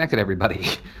it's connected everybody.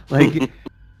 Like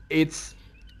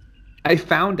I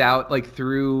found out like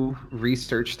through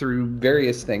research, through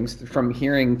various things, from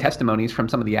hearing testimonies from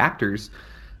some of the actors,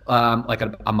 like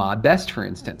Ahmad Best, for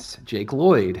instance, Jake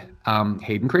Lloyd,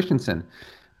 Hayden Christensen,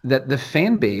 that the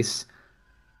fan base,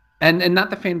 and not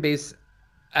the fan base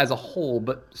as a whole,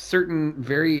 but certain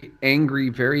very angry,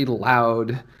 very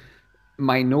loud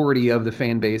minority of the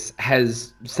fan base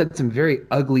has said some very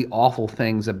ugly, awful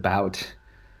things about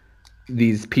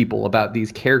these people, about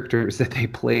these characters that they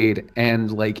played,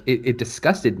 and like it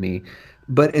disgusted me.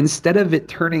 But instead of it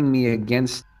turning me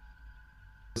against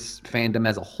fandom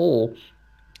as a whole,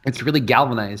 it's really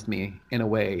galvanized me in a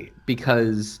way,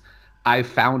 because I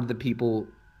found the people.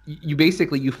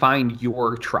 You find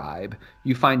your tribe,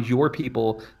 you find your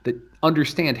people that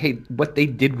understand, hey, what they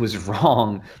did was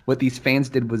wrong, what these fans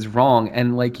did was wrong.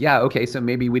 And like, yeah, okay, so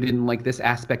maybe we didn't like this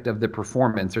aspect of the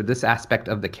performance or this aspect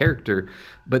of the character,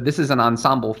 but this is an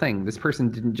ensemble thing. This person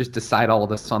didn't just decide all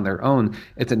of this on their own.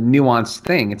 It's a nuanced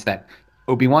thing. It's that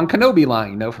Obi-Wan Kenobi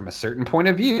line, from a certain point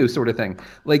of view sort of thing.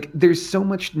 Like, there's so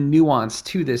much nuance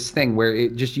to this thing where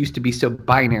it just used to be so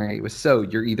binary. It was so,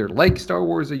 you're either like Star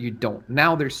Wars or you don't.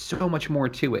 Now there's so much more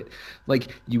to it.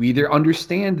 Like, you either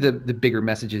understand the bigger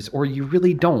messages or you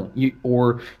really don't.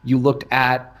 Or you looked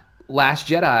at Last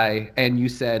Jedi and you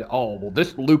said, oh, well,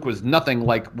 this Luke was nothing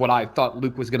like what I thought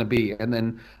Luke was going to be. And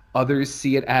then others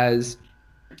see it as,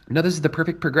 no, this is the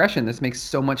perfect progression. This makes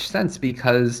so much sense,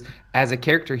 because as a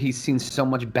character, he's seen so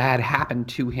much bad happen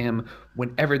to him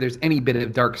whenever there's any bit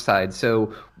of dark side.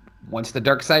 So once the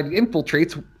dark side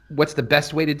infiltrates, what's the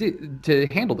best way to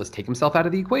handle this? Take himself out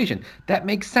of the equation. That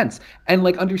makes sense. And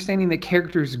like understanding that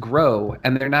characters grow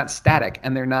and they're not static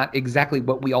and they're not exactly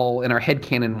what we all in our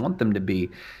headcanon want them to be.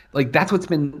 Like, that's what's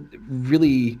been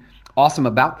really awesome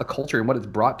about the culture and what it's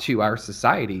brought to our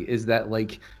society, is that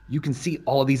like you can see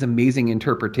all of these amazing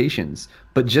interpretations,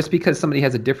 but just because somebody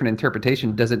has a different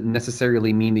interpretation doesn't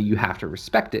necessarily mean that you have to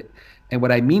respect it. And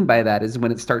what I mean by that is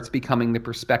when it starts becoming the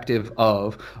perspective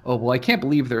of, oh, well, I can't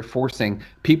believe they're forcing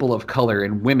people of color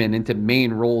and women into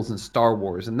main roles in Star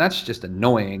Wars, and that's just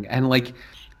annoying. And like,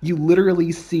 you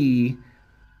literally see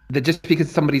that just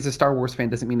because somebody's a Star Wars fan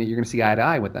doesn't mean that you're going to see eye to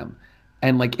eye with them.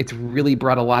 And like, it's really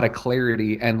brought a lot of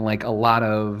clarity and like a lot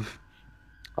of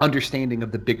understanding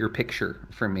of the bigger picture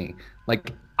for me.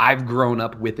 Like, I've grown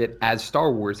up with it as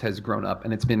Star Wars has grown up,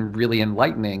 and it's been really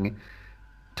enlightening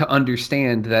to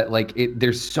understand that, like,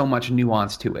 there's so much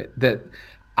nuance to it that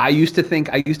I used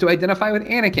to identify with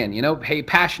Anakin, hey,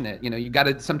 passionate,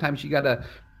 sometimes you gotta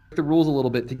break the rules a little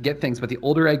bit to get things. But the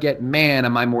older I get, man,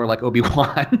 am I more like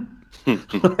Obi-Wan.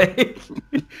 Like,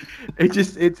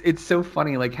 it's so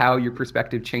funny, like, how your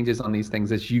perspective changes on these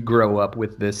things as you grow up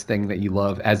with this thing that you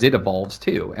love, as it evolves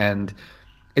too. And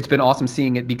it's been awesome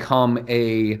seeing it become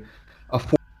a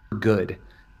force for good.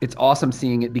 It's awesome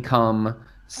seeing it become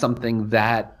something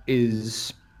that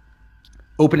is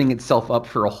opening itself up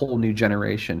for a whole new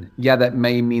generation. Yeah, that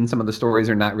may mean some of the stories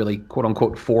are not really quote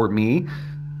unquote for me,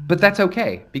 but that's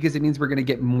okay, because it means we're going to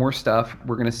get more stuff.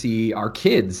 We're going to see our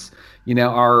kids,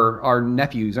 our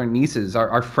nephews, our nieces,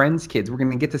 our friends' kids. We're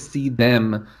going to get to see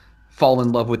them fall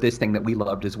in love with this thing that we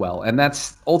loved as well. And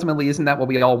that's ultimately, isn't that what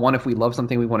we all want? If we love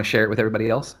something, we want to share it with everybody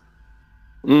else.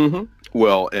 Mm-hmm.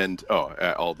 Well, and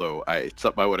although it's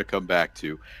something I want to come back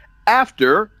to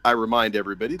after I remind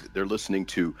everybody that they're listening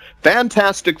to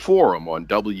Fantastic Forum on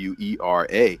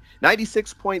WERA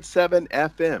 96.7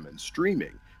 FM and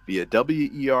streaming via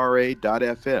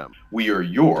WERA.FM. We are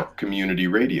your community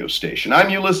radio station.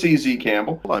 I'm Ulysses E.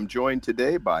 Campbell. I'm joined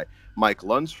today by Mike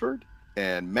Lunsford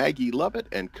and Maggie Lovitt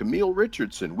and Camille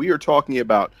Richardson. We are talking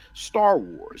about Star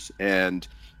Wars. And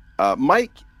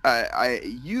Mike,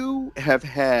 you have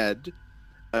had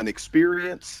an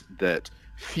experience that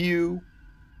few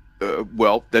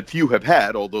have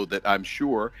had, although that I'm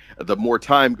sure the more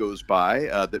time goes by,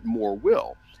 that more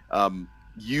will.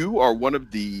 You are one of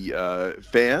the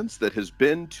fans that has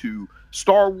been to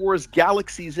Star Wars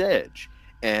Galaxy's Edge,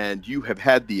 and you have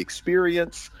had the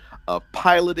experience of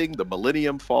piloting the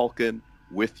Millennium Falcon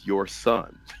with your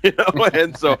son.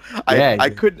 And so I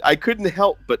couldn't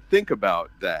help but think about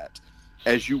that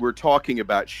as you were talking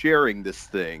about sharing this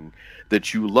thing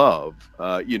that you love,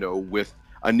 with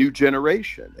a new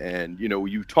generation. And,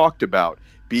 you talked about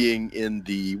being in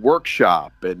the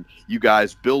workshop and you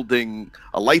guys building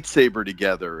a lightsaber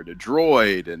together and a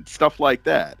droid and stuff like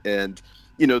that. And,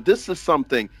 this is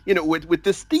something, with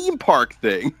this theme park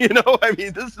thing,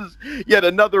 this is yet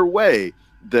another way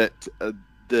that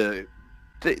the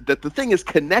thing is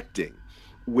connecting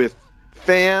with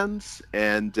fans.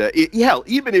 And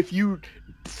even if you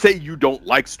say you don't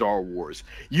like Star Wars,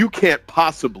 you can't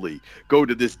possibly go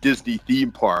to this Disney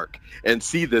theme park and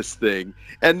see this thing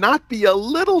and not be a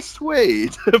little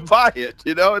swayed by it.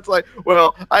 It's like,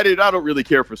 well, I don't really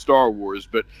care for Star Wars,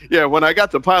 but yeah, when I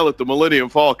got to pilot the Millennium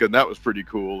Falcon, that was pretty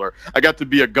cool. Or I got to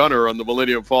be a gunner on the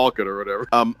Millennium Falcon or whatever.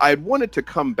 I wanted to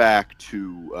come back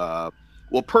to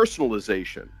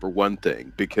personalization for one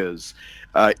thing, because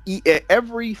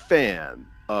every fan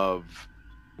of,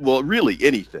 really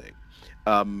anything,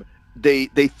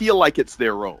 they feel like it's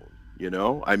their own,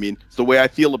 it's the way I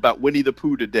feel about Winnie the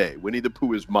Pooh today. Winnie the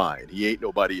Pooh is mine. He ain't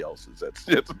nobody else's.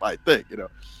 That's my thing,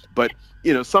 but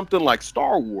something like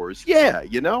Star Wars. Yeah.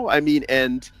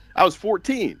 And I was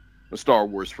 14 when Star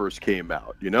Wars first came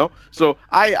out, so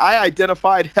I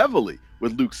identified heavily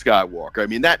with Luke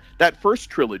Skywalker. That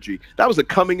first trilogy, that was a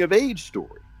coming of age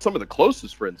story. Some of the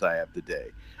closest friends I have today,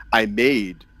 I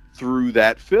made through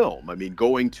that film.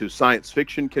 Going to science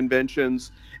fiction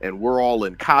conventions, and we're all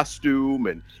in costume,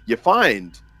 and you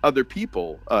find other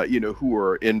people, who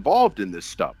are involved in this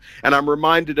stuff. And I'm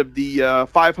reminded of the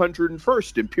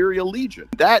 501st Imperial Legion.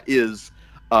 That is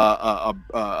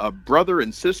a brother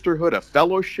and sisterhood, a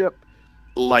fellowship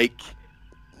like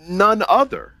none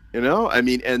other. And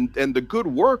the good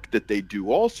work that they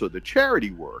do, also the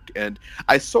charity work. And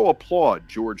I so applaud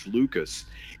George Lucas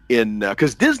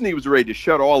because Disney was ready to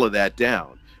shut all of that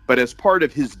down. But as part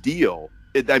of his deal,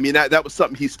 that was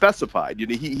something he specified.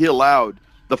 He allowed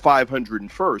the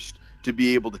 501st to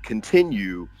be able to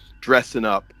continue dressing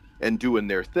up and doing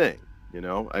their thing. And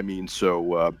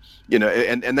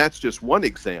that's just one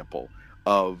example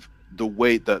of the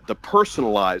way, the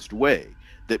personalized way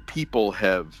that people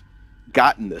have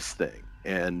gotten this thing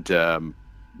and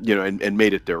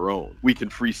made it their own. We can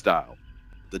freestyle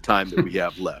the time that we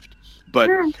have left, but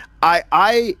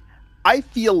I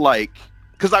feel like,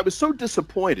 because I was so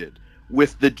disappointed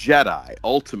with the Jedi.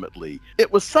 Ultimately,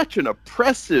 it was such an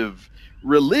oppressive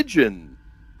religion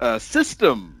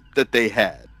system that they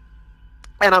had,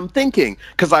 and I'm thinking,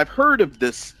 because I've heard of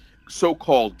this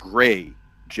so-called gray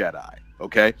Jedi,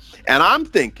 okay, and I'm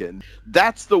thinking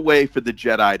that's the way for the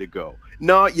Jedi to go.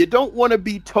 No, you don't want to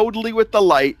be totally with the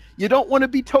light. You don't want to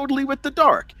be totally with the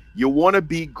dark. You want to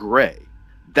be gray.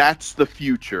 That's the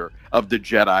future of the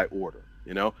Jedi Order,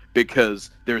 because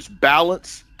there's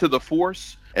balance to the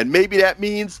Force. And maybe that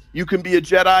means you can be a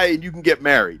Jedi and you can get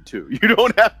married too. You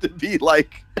don't have to be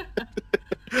like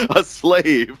a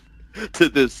slave to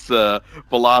this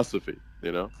philosophy,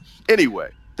 you know? Anyway,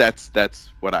 that's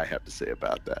what I have to say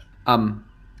about that.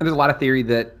 There's a lot of theory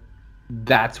that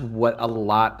that's what a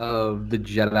lot of the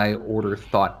Jedi Order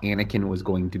thought Anakin was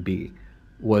going to be,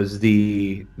 was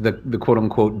the quote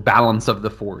unquote balance of the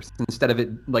Force. Instead of it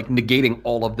like negating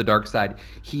all of the dark side,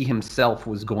 he himself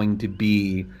was going to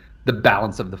be the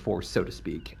balance of the Force, so to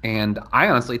speak. And I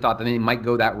honestly thought that they might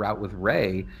go that route with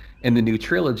Rey in the new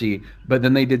trilogy, but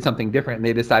then they did something different and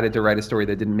they decided to write a story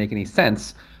that didn't make any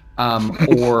sense.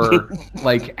 Or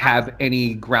like have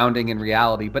any grounding in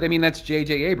reality. But I mean, that's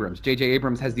J.J. Abrams. J.J.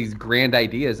 Abrams has these grand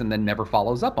ideas and then never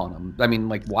follows up on them. I mean,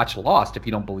 like watch Lost if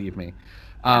you don't believe me.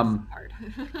 Hard.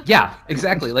 Yeah,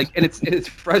 exactly. Like, and it's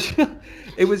frustrating.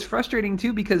 It was frustrating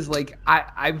too because like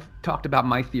I've talked about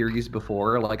my theories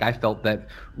before. Like I felt that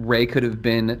Rey could have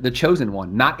been the chosen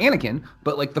one, not Anakin,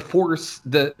 but like the Force,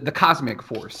 the cosmic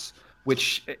Force.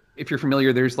 Which, if you're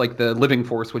familiar, there's like the living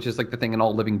force, which is like the thing in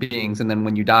all living beings, and then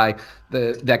when you die,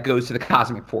 that goes to the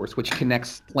cosmic force, which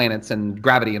connects planets and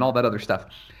gravity and all that other stuff.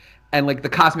 And like the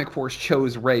cosmic force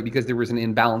chose Rey because there was an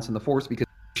imbalance in the force because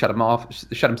he shut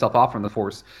himself off from the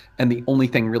force, and the only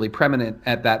thing really prominent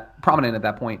at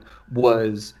that point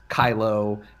was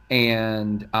Kylo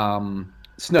and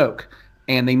Snoke.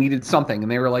 And they needed something,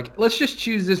 and they were like, let's just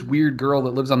choose this weird girl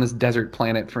that lives on this desert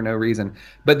planet for no reason.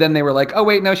 But then they were like, oh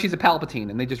wait, no, she's a Palpatine,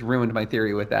 and they just ruined my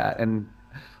theory with that. And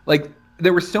like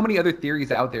there were so many other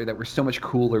theories out there that were so much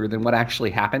cooler than what actually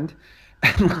happened.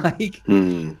 And like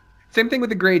same thing with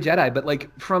the Grey Jedi, but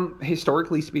like from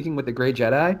historically speaking with the Grey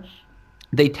Jedi,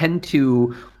 they tend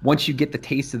to, once you get the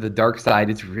taste of the dark side,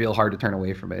 it's real hard to turn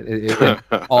away from it.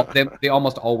 They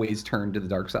almost always turn to the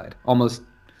dark side, almost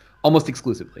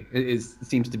exclusively. It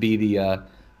seems to be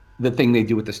the thing they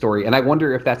do with the story. And I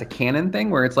wonder if that's a canon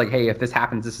thing where it's like, hey, if this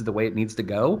happens, this is the way it needs to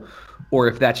go, or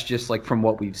if that's just like from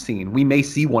what we've seen. We may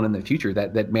see one in the future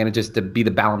that manages to be the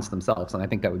balance themselves, and I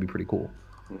think that would be pretty cool.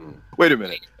 Wait a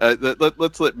minute.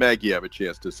 Let's let Maggie have a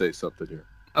chance to say something here.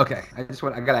 Okay, I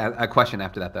got a question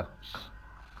after that though.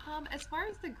 As far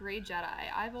as the Grey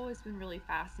Jedi, I've always been really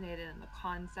fascinated in the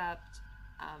concept,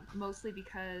 mostly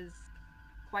because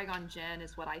Qui-Gon Jinn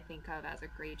is what I think of as a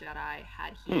Grey Jedi.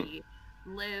 Had he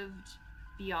lived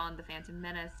beyond the Phantom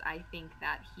Menace, I think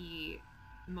that he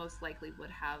most likely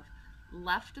would have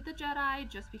left the Jedi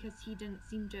just because he didn't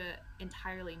seem to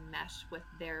entirely mesh with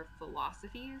their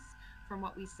philosophies from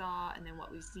what we saw and then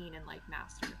what we've seen in like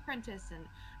Master and Apprentice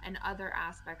and other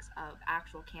aspects of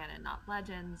actual canon, not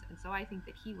legends. And so I think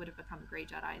that he would have become a Grey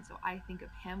Jedi. And so I think of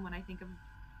him when I think of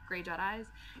Grey Jedis.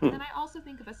 And then I also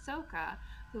think of Ahsoka,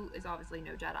 who is obviously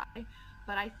no Jedi,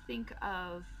 but I think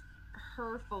of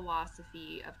her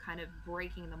philosophy of kind of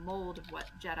breaking the mold of what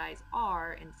Jedis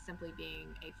are and simply being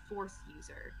a Force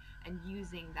user and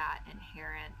using that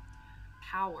inherent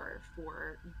power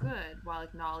for good while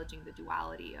acknowledging the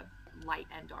duality of light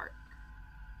and dark.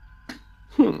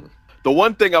 The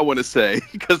one thing I want to say,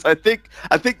 because I think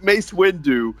Mace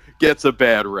Windu gets a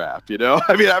bad rap, you know?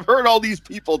 I mean, I've heard all these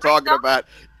people talking about,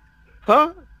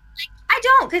 huh? I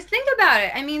don't, because think about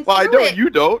it. I mean, well, I know you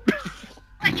don't.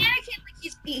 Like Anakin,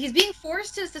 like he's being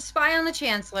forced to spy on the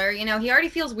Chancellor. You know, he already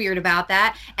feels weird about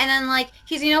that. And then like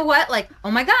he's, you know what? Like, oh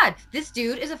my God, this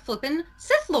dude is a flippin'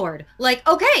 Sith Lord. Like,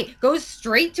 okay, goes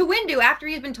straight to Windu after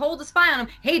he's been told to spy on him.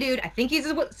 Hey, dude, I think he's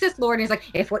a Sith Lord. And he's like,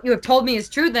 if what you have told me is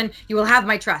true, then you will have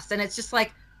my trust. And it's just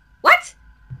like, what?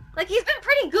 Like he's been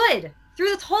pretty good through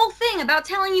this whole thing about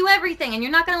telling you everything, and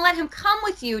you're not going to let him come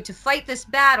with you to fight this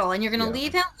battle, and you're going to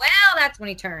leave him? Well, that's when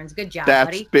he turns. Good job,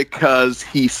 buddy. That's because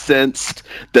he sensed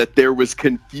that there was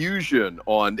confusion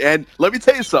on, and let me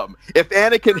tell you something, if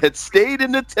Anakin had stayed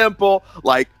in the temple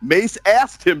like Mace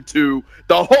asked him to,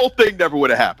 the whole thing never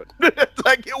would have happened.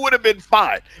 Like, it would have been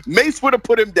fine. Mace would have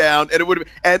put him down, and it would have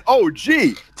been, and oh,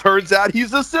 gee, turns out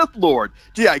he's a Sith Lord.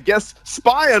 Gee, I guess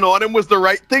spying on him was the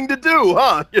right thing to do,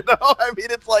 huh? You know, I mean,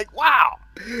 it's like, wow,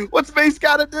 what's Mace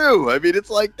got to do? I mean,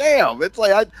 it's like, damn. It's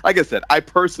like, like I said, I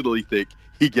personally think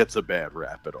he gets a bad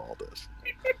rap at all this.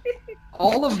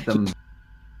 All of them,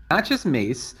 not just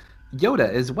Mace, Yoda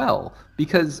as well,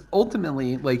 because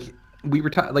ultimately, like, we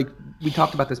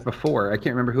talked about this before. I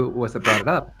can't remember who it was that brought it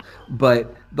up,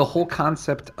 but the whole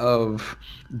concept of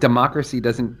democracy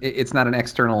it's not an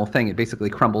external thing. It basically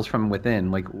crumbles from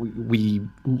within. Like we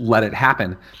let it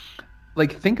happen.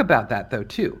 Like, think about that though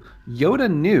too. Yoda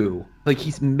knew, like,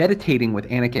 he's meditating with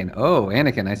Anakin. Oh,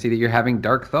 Anakin, I see that you're having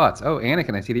dark thoughts. Oh,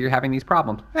 Anakin, I see that you're having these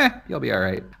problems. You'll be all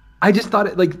right. I just thought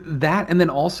it like that, and then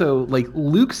also like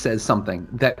Luke says something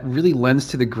that really lends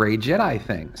to the Grey Jedi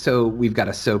thing. So we've got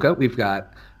Ahsoka, we've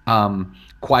got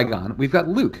Qui-Gon, we've got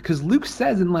Luke, because Luke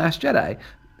says in Last Jedi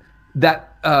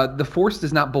that the Force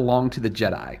does not belong to the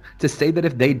Jedi. To say that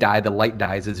if they die, the light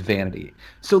dies is vanity.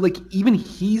 So like even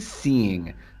he's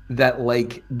seeing that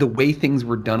like the way things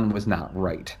were done was not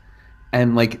right,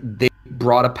 and like they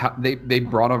brought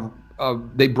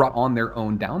on their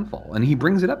own downfall, and he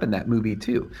brings it up in that movie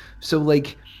too. So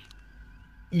like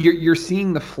you're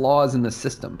seeing the flaws in the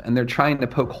system, and they're trying to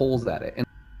poke holes at it. And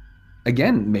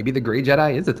again, maybe the Grey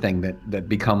Jedi is a thing that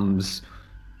becomes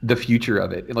the future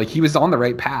of it. Like he was on the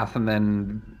right path, and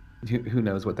then who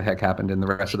knows what the heck happened in the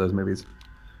rest of those movies.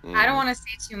 I don't want to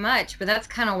say too much, but that's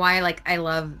kind of why like I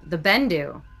love the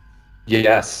Bendu.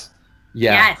 Yes.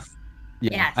 Yeah. Yes.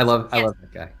 Yeah. Yes. I love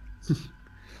that guy.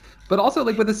 But also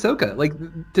like with Ahsoka, like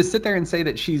to sit there and say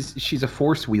that she's a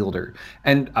Force wielder,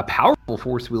 and a powerful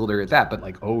Force wielder at that, but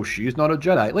like, oh, she's not a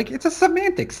Jedi. Like it's a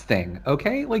semantics thing,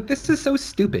 okay? Like this is so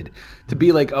stupid to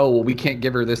be like, oh, well, we can't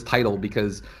give her this title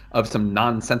because of some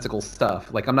nonsensical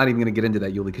stuff. Like I'm not even going to get into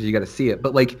that, Ulie, because you got to see it.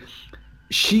 But like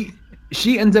she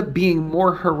ends up being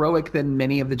more heroic than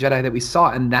many of the Jedi that we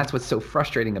saw, and that's what's so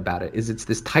frustrating about it. Is it's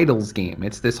this titles game.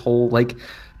 It's this whole like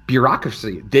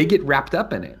bureaucracy. They get wrapped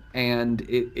up in it, and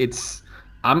it's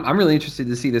I'm really interested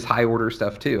to see this high order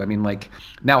stuff too. I mean, like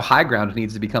now High Ground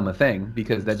needs to become a thing,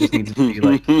 because that just needs to be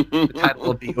like the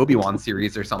title of the Obi-Wan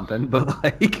series or something. But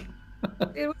like Dude,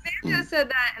 when they just said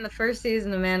that in the first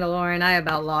season of Mandalorian, I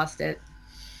about lost it.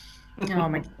 Oh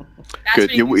my god.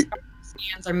 That's when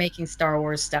fans are making Star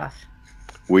Wars stuff.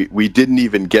 We didn't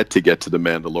even get to the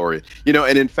Mandalorian. You know,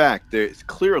 and in fact, there's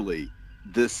clearly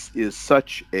this is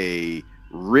such a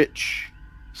rich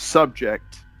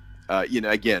subject. You know,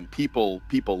 again, people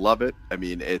love it. I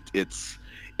mean, it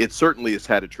certainly has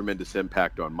had a tremendous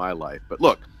impact on my life. But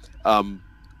look,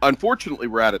 unfortunately,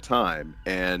 we're out of time,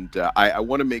 and I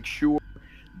want to make sure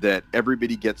that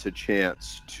everybody gets a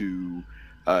chance to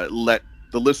let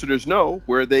the listeners know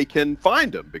where they can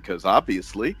find them, because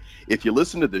obviously, if you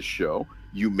listen to this show,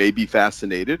 you may be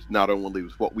fascinated not only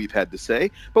with what we've had to say,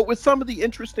 but with some of the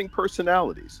interesting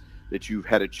personalities that you've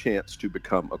had a chance to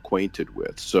become acquainted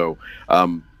with. So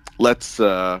let's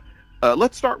start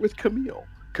with Camille.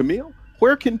 Camille,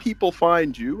 where can people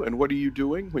find you, and what are you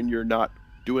doing when you're not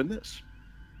doing this?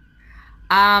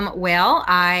 Well,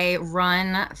 I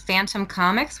run Phantom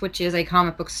Comics, which is a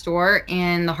comic book store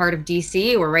in the heart of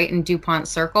DC. We're right in DuPont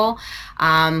Circle.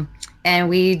 And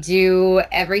we do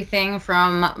everything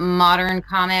from modern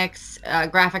comics,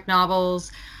 graphic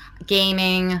novels,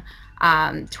 gaming,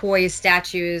 toys,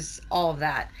 statues, all of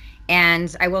that.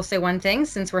 And I will say one thing,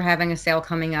 since we're having a sale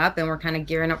coming up and we're kind of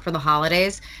gearing up for the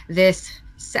holidays, this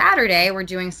Saturday we're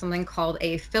doing something called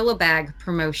a fill-a-bag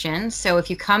promotion. So if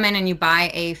you come in and you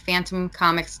buy a Phantom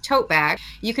Comics tote bag,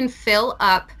 you can fill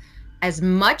up as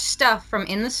much stuff from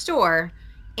in the store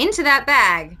into that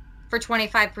bag for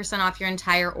 25% off your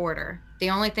entire order. The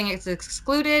only thing that's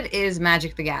excluded is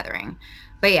Magic the Gathering.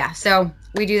 But yeah, so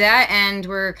we do that, and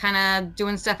we're kind of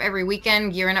doing stuff every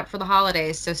weekend, gearing up for the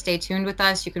holidays. So stay tuned with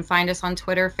us. You can find us on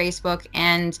Twitter, Facebook,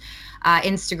 and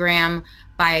Instagram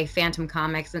by Phantom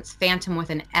Comics. It's Phantom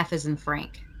with an F as in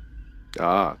Frank.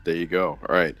 Ah, there you go.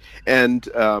 All right. And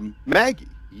Maggie,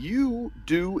 you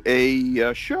do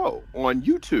a show on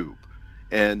YouTube,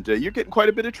 and you're getting quite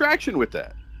a bit of traction with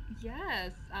that.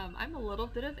 Yes, I'm a little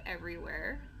bit of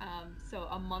everywhere. So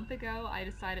a month ago, I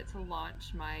decided to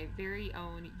launch my very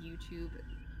own YouTube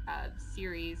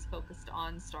series focused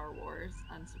on Star Wars,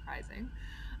 unsurprising,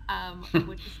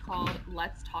 which is called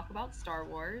Let's Talk About Star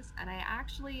Wars. And I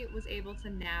actually was able to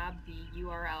nab the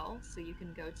URL, so you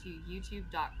can go to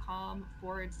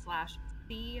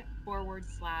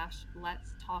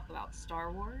youtube.com/C/Let's Talk About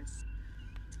Star Wars.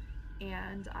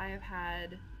 And I have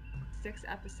had 6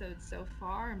 episodes so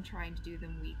far. I'm trying to do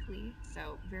them weekly,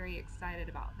 so very excited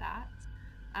about that.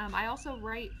 I also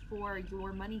write for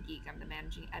Your Money Geek. I'm the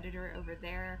managing editor over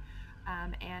there,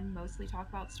 and mostly talk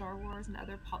about Star Wars and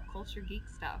other pop culture geek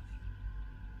stuff.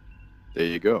 There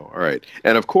you go. All right.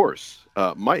 And of course,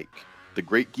 Mike, the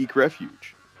Great Geek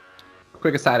Refuge.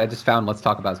 Quick aside, I just found Let's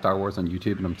Talk About Star Wars on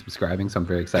YouTube, and I'm subscribing, so I'm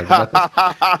very excited about this.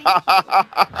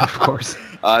 Of course.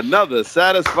 Another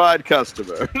satisfied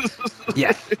customer.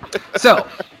 Yes. So,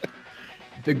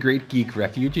 the Great Geek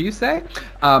Refuge, you say?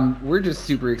 We're just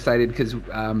super excited because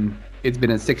it's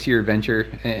been a 6-year venture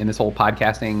in this whole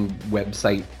podcasting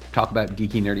website, talk about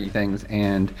geeky, nerdy things,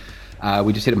 and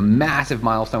we just hit a massive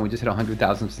milestone. We just hit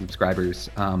 100,000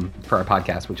 subscribers for our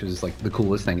podcast, which was like the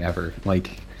coolest thing ever.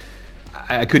 Like,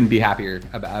 I couldn't be happier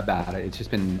about it. It's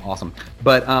just been awesome.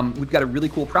 But we've got a really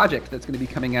cool project that's going to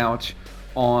be coming out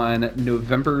on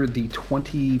November the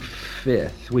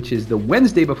 25th, which is the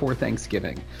Wednesday before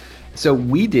Thanksgiving. So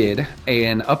we did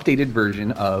an updated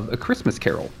version of A Christmas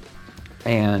Carol.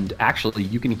 And actually,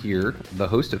 you can hear the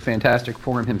host of Fantastic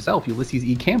Forum himself, Ulysses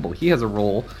E. Campbell. He has a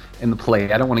role in the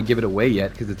play. I don't want to give it away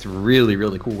yet because it's really,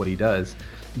 really cool what he does.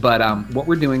 But what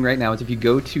we're doing right now is if you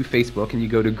go to Facebook and you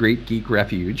go to Great Geek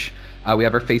Refuge, we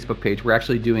have our Facebook page. We're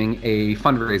actually doing a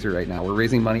fundraiser right now. We're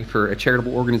raising money for a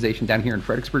charitable organization down here in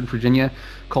Fredericksburg, Virginia,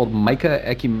 called Micah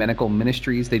Ecumenical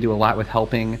Ministries. They do a lot with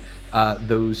helping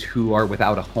those who are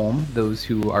without a home, those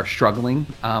who are struggling,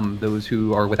 those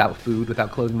who are without food,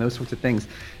 without clothing, those sorts of things.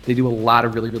 They do a lot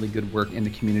of really, really good work in the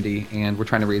community, and we're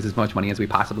trying to raise as much money as we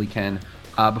possibly can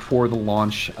before the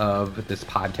launch of this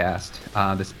podcast,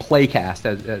 this playcast,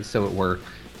 as so it were,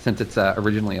 since it's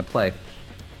originally a play.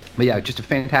 But yeah, just a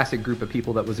fantastic group of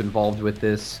people that was involved with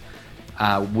this.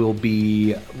 Will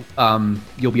be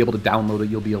you'll be able to download it.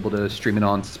 You'll be able to stream it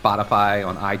on Spotify,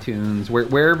 on iTunes,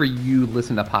 wherever you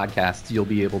listen to podcasts. You'll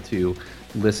be able to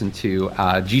listen to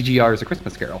GGR's A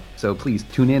Christmas Carol. So please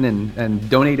tune in and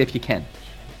donate if you can.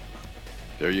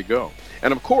 There you go.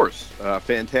 And of course,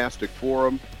 Fantastic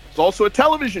Forum. It's also a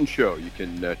television show. You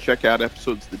can check out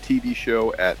episodes of the TV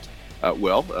show at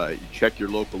you check your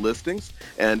local listings,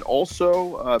 and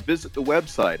also visit the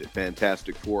website at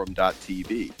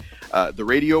fantasticforum.tv. The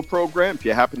radio program, if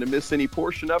you happen to miss any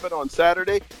portion of it on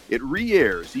Saturday, it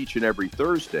re-airs each and every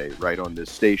Thursday right on this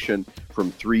station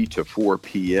from 3 to 4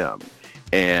 p.m.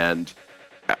 And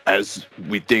as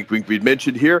we'd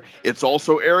mentioned here, it's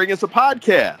also airing as a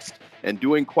podcast and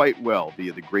doing quite well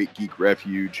via the Great Geek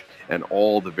Refuge and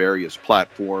all the various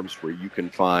platforms where you can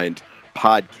find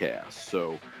podcasts.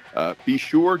 So be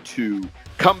sure to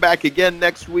come back again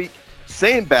next week.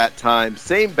 Same bat time,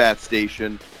 same bat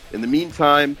station. In the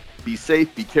meantime, be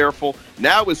safe, be careful.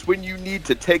 Now is when you need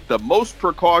to take the most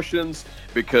precautions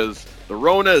because the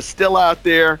Rona is still out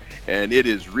there and it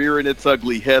is rearing its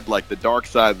ugly head like the dark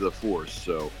side of the Force.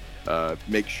 So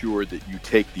make sure that you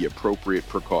take the appropriate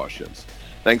precautions.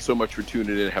 Thanks so much for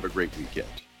tuning in. Have a great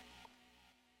weekend.